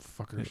leaving,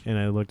 Fuckers. and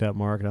I looked at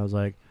Mark and I was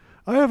like,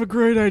 I have a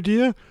great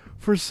idea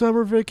for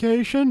summer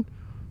vacation.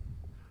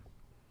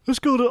 Let's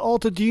go to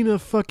Altadena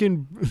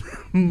fucking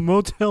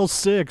Motel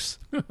 6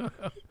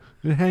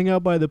 and hang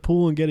out by the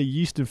pool and get a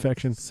yeast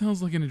infection.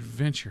 Sounds like an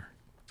adventure.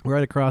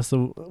 Right across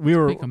the we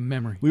were Make a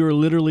memory. we were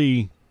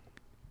literally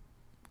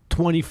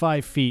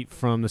 25 feet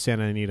from the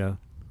Santa Anita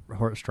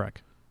horse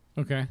track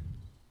Okay.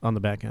 on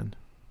the back end,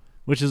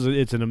 which is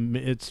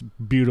it's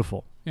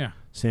beautiful. Yeah.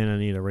 Santa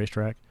Anita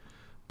racetrack,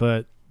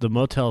 but the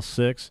Motel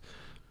 6,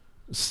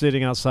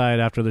 sitting outside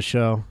after the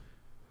show,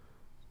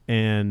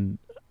 and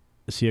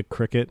see a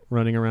cricket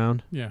running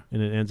around, Yeah.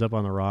 and it ends up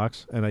on the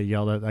rocks, and I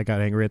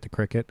got angry at the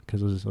cricket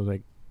because I was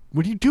like,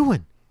 "What are you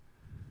doing?"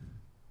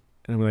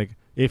 And I'm like,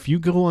 "If you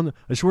go on,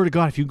 I swear to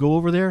God, if you go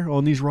over there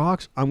on these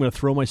rocks, I'm gonna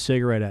throw my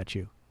cigarette at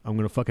you. I'm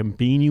gonna fucking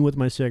bean you with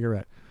my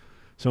cigarette."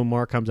 So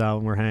Mark comes out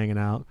and we're hanging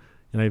out,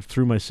 and I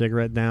threw my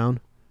cigarette down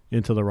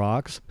into the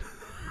rocks.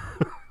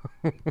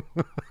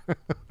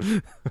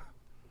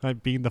 I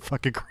beat the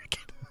fucking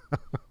cricket.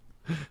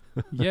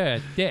 Yeah,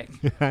 dick.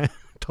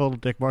 Total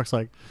dick. Mark's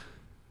like,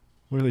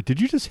 "Really?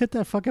 Did you just hit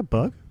that fucking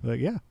bug?" I'm like,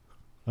 yeah,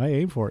 I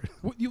aimed for it.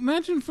 You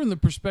imagine from the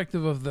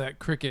perspective of that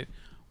cricket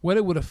what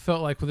it would have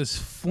felt like with this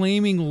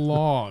flaming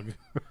log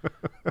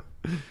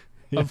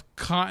of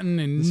cotton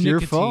and It's your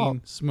nicotine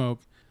fault. smoke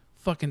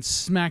fucking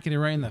smacking it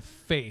right in the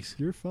face.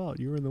 Your fault.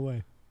 You were in the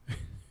way.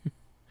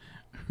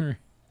 God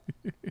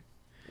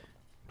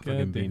Fucking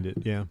damn. beamed it.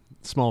 Yeah,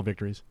 small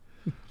victories.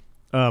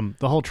 The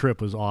whole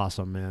trip was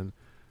awesome, man.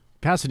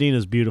 Pasadena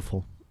is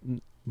beautiful,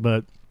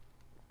 but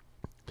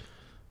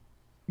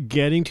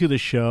getting to the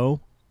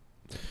show,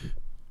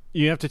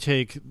 you have to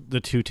take the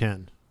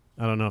 210.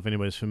 I don't know if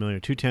anybody's familiar.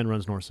 210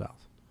 runs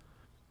north-south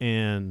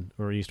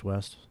or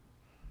east-west.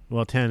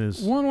 Well, 10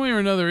 is... One way or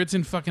another, it's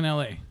in fucking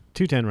L.A.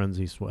 210 runs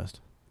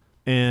east-west.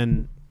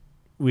 And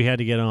we had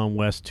to get on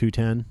West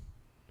 210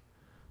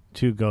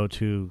 to go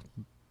to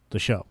the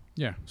show.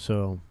 Yeah.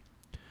 So,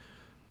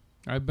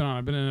 I've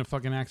been in a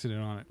fucking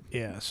accident on it.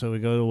 yeah, so we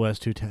go to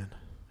West 210.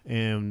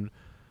 And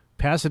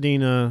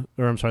Pasadena,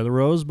 the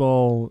Rose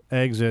Bowl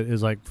exit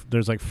is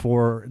there's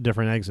 4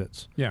 different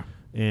exits. Yeah.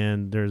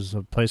 And there's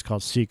a place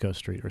called Seco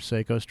Street or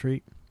Seco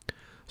Street.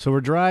 So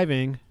we're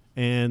driving,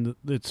 and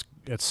it's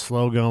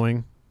slow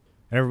going.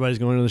 Everybody's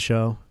going to the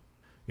show.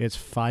 It's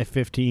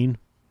 5:15.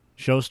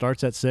 Show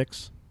starts at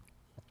 6.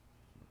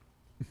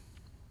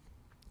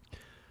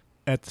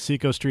 At the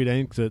Seco Street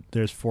exit,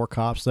 there's 4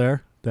 cops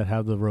there that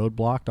have the road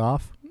blocked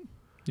off.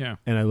 Yeah.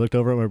 And I looked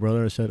over at my brother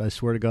and I said, I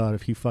swear to God,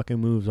 if he fucking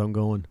moves, I'm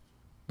going.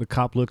 The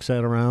cop looks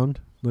at everybody,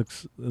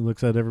 looks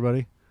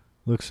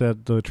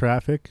at the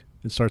traffic,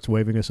 and starts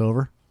waving us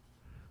over.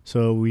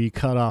 So we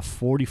cut off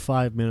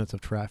 45 minutes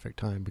of traffic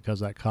time because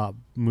that cop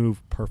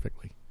moved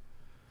perfectly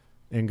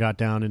and got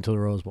down into the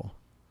Rose Bowl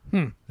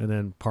and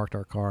then parked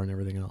our car and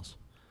everything else.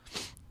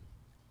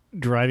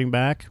 Driving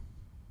back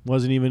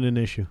wasn't even an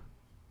issue,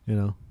 you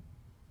know.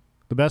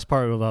 The best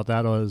part about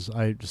that was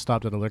I just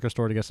stopped at a liquor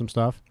store to get some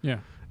stuff. Yeah.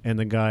 And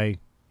the guy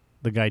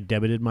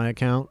debited my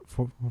account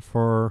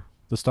for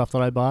the stuff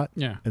that I bought.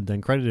 Yeah. And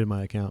then credited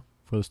my account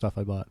for the stuff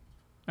I bought.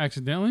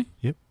 Accidentally?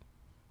 Yep.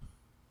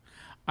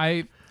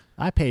 I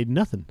paid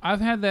nothing.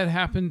 I've had that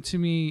happen to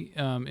me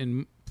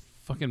in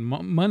fucking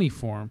money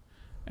form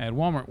at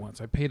Walmart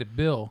once. I paid a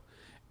bill,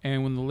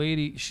 and when the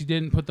lady, she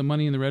didn't put the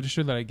money in the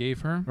register that I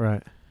gave her.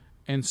 Right.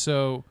 And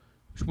so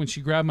when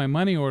she grabbed my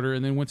money order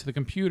and then went to the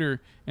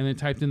computer and then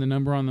typed in the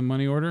number on the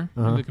money order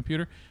in the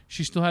computer,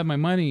 she still had my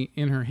money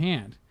in her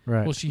hand.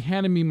 Right. Well, she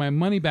handed me my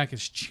money back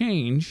as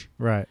change.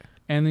 Right.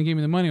 And then gave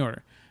me the money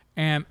order.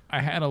 And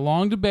I had a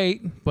long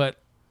debate, but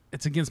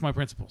it's against my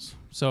principles.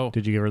 So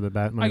Did you give her the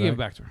money I gave it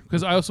back to her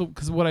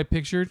because what I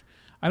pictured,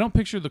 I don't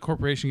picture the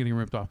corporation getting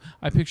ripped off.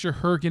 I picture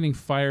her getting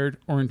fired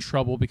or in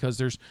trouble because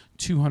there's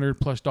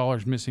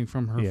 $200+ missing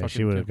from her. Yeah, fucking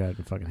she would have tip.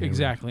 gotten fucking hammered.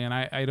 Exactly. And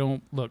I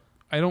don't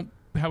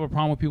have a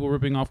problem with people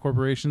ripping off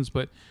corporations,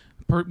 but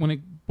when it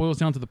boils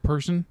down to the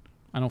person,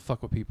 I don't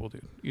fuck with people,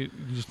 dude. You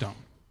just don't.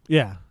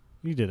 Yeah,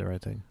 you did the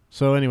right thing.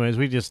 So, anyways,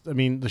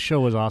 the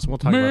show was awesome. We'll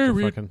talk about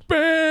the fucking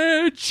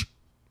bitch.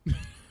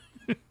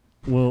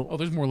 Well, Oh,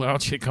 there's more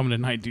loud shit coming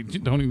tonight,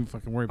 dude. Don't even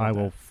fucking worry about I that.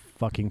 will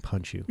fucking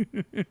punch you.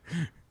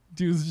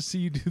 Dude, just see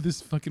you do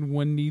this fucking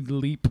one-kneed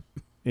leap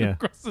Yeah.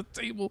 across the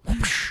table.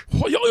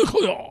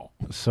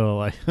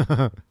 So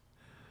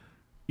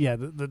yeah,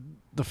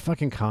 the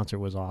fucking concert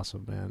was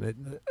awesome,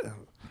 man.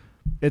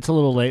 It's a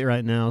little late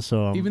right now,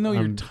 so Even though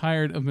you're I'm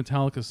tired of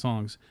Metallica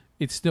songs,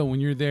 it's still, when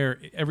you're there,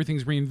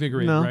 everything's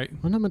reinvigorated, No, right?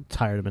 I'm not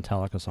tired of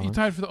Metallica songs. You're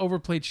tired for the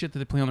overplayed shit that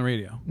they play on the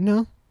radio.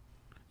 No.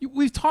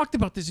 We've talked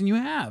about this, and you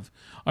have.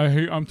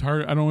 I'm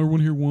tired. I don't ever want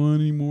to hear One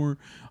anymore.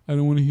 I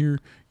don't want to hear,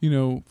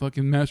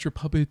 fucking Master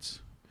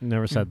Puppets.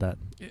 Never said that.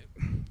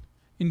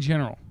 In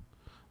general.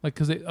 Like,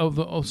 because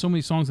of so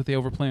many songs that they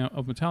overplay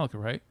of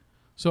Metallica, right?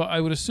 So I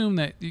would assume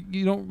that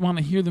you don't want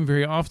to hear them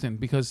very often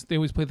because they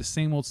always play the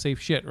same old safe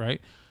shit,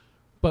 right?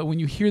 But when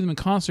you hear them in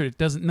concert,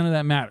 none of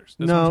that matters.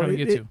 That's what I'm trying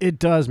to get to. It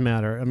does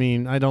matter. I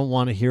mean, I don't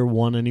want to hear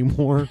One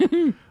anymore.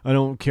 I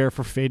don't care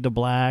for Fade to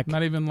Black.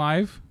 Not even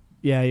live?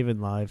 Yeah, even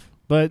live.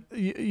 But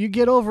you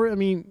get over it. I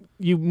mean,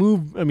 you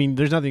move. I mean,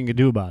 there's nothing you can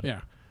do about it.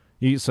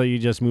 Yeah. So you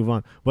just move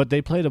on. But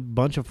they played a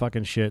bunch of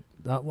fucking shit.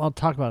 I'll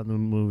talk about it in the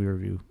movie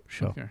review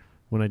show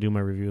when I do my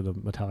review of the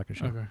Metallica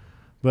show. Okay.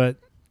 But,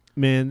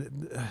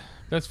 man.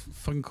 That's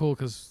fucking cool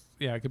because,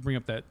 I could bring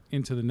up that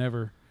Into the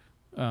Never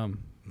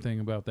thing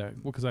about that.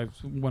 Well, because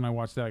when I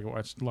watched that, I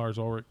watched Lars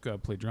Ulrich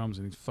play drums,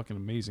 and he's fucking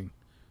amazing.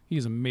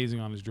 He's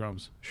amazing on his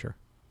drums. Sure.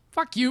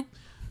 Fuck you.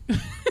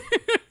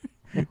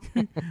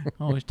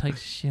 Always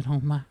takes shit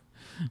on my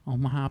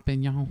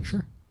opinion.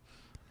 Sure.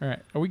 All right.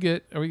 Are we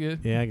good?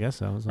 Yeah, I guess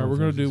so. All right, we're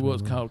going to do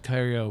what's called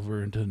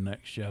carryover into the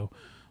next show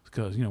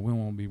because, we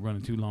won't be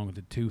running too long with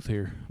the tooth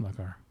here like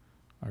our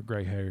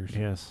gray hairs.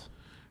 Yes.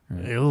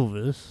 Right.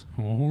 Elvis.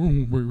 All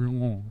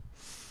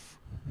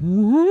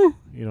You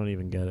don't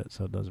even get it,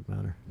 so it doesn't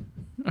matter.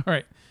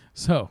 right.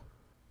 So,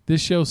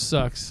 this show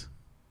sucks.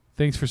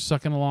 Thanks for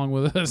sucking along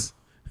with us.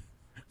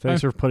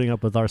 Thanks for putting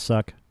up with our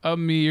suck.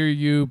 Me or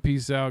you.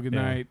 Peace out. Good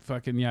Yeah. night.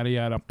 Fucking yada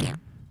yada.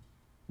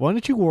 Why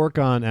don't you work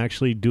on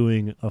actually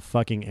doing a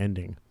fucking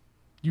ending?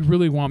 You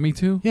really want me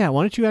to? Yeah,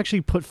 why don't you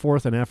actually put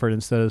forth an effort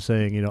instead of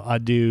saying, I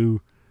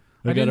do,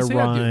 I didn't gotta say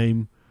I do.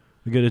 rhyme,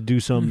 I gotta do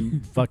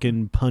some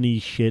fucking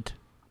punny shit.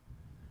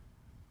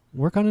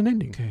 Work on an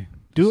ending. Okay.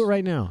 Do it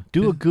right now.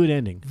 Do a good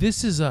ending.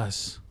 This is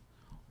us.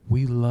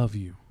 We love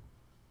you.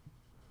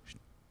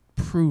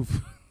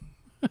 Prove.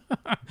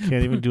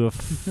 Can't even do a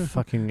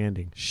fucking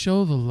ending.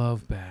 Show the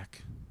love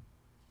back.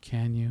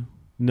 Can you?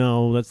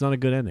 No, that's not a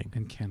good ending.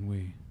 And can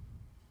we?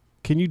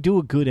 Can you do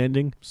a good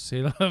ending?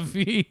 C'est la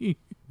vie.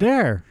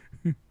 There.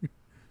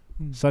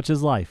 Such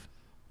is life.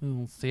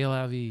 Oh, c'est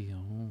la vie.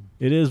 Oh.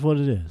 It is what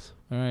it is.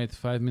 All right.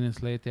 5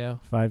 minutes later.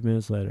 5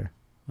 minutes later.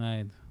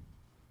 Right.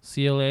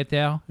 See you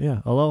later.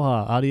 Yeah.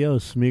 Aloha.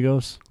 Adios,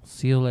 amigos.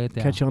 See you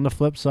later. Catch you on the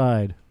flip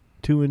side.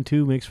 2 and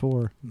 2 makes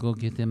 4. Go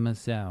get a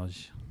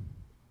massage.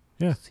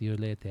 Yeah. See you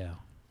later.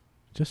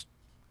 Just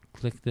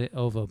Click the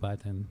over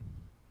button.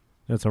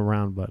 that's a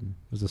round button.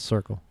 It's a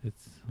circle.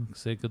 It's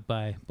say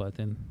goodbye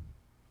button.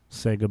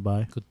 Say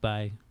goodbye.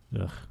 Goodbye.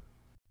 Ugh.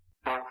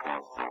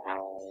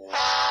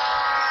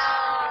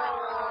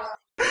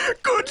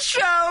 Good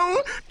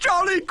show!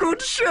 Jolly good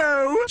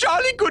show!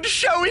 Jolly good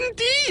show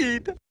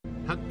indeed!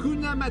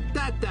 Hakuna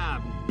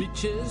Matata,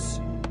 bitches.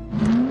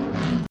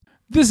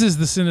 This is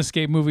the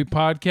Cinescape Movie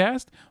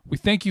Podcast. We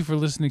thank you for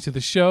listening to the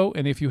show,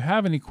 and if you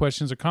have any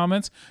questions or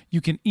comments,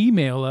 you can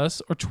email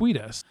us or tweet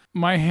us.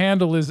 My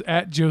handle is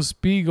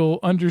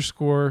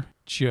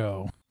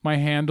 @JoeSpiegel_Joe. My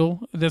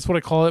handle, that's what I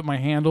call it, my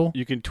handle.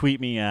 You can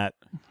tweet me at.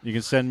 You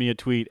can send me a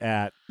tweet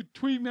at.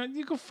 Tweet me,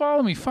 you can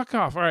follow me, fuck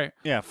off, all right.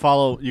 Yeah,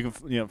 follow. You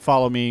can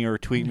follow me or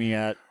tweet me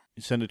at.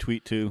 Send a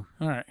tweet to.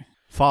 All right.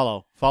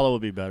 Follow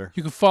would be better.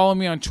 You can follow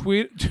me on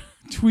Twitter.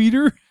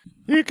 You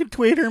can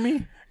tweeter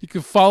me. You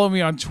can follow me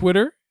on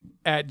Twitter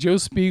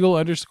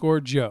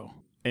 @JoeSpiegel_Joe.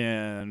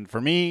 And for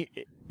me,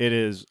 it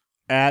is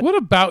at What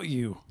about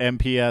you?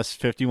 MPS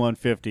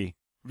 5150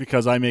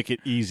 because I make it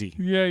easy.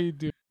 Yeah, you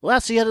do. Well,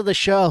 that's the end of the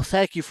show.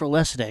 Thank you for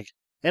listening.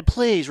 And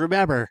please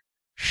remember,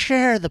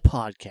 share the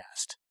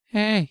podcast.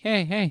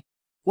 Hey.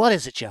 What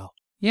is it, Joe?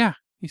 Yeah.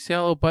 You see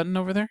that little button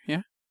over there?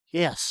 Yeah.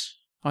 Yes.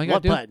 All you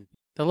What gotta do, button?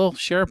 the little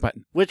share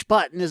button. Which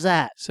button is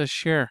that? It says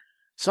share.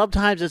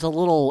 Sometimes it's a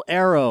little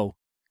arrow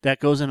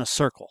that goes in a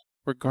circle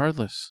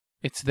Regardless,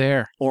 it's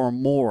there. or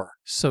more.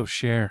 So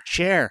share.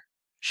 Share.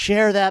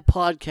 Share that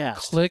podcast.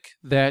 Click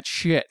that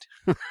shit.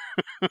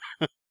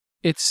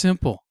 It's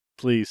simple.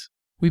 Please.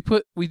 We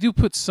do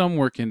put some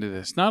work into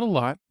this. Not a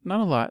lot.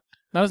 Not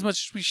as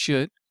much as we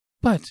should.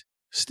 But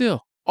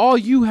still, all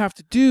you have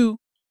to do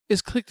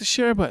is click the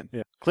share button.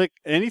 Yeah. Click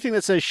anything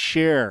that says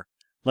share.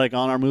 Like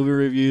on our movie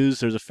reviews,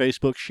 there's a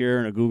Facebook share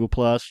and a Google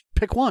Plus.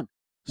 Pick one.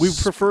 We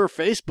prefer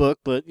Facebook,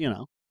 but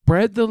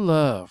Spread the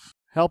love.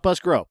 help us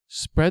grow.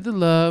 Spread the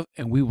love,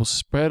 and we will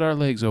spread our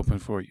legs open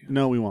for you.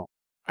 No, we won't.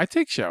 I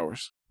take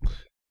showers.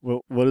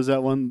 Well, what is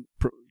that one?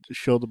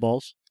 Show the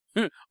balls.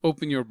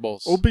 Open your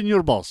balls. Open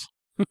your balls.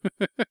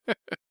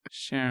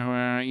 So,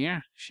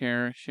 yeah.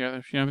 Share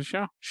the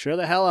show. Share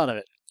the hell out of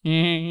it.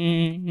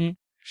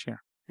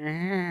 Share.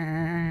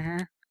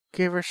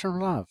 Give her some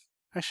love.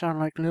 I sound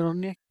like little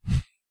Nick.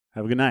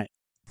 Have a good night.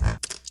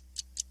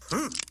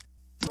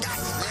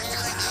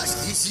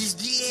 This is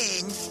the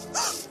end.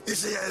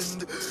 It's the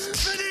end.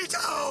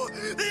 Finito!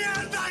 The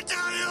end, I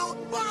tell you!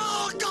 We're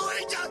all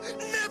going to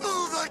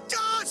nibble the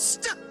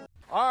dust!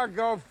 Or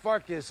go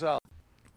fuck yourself.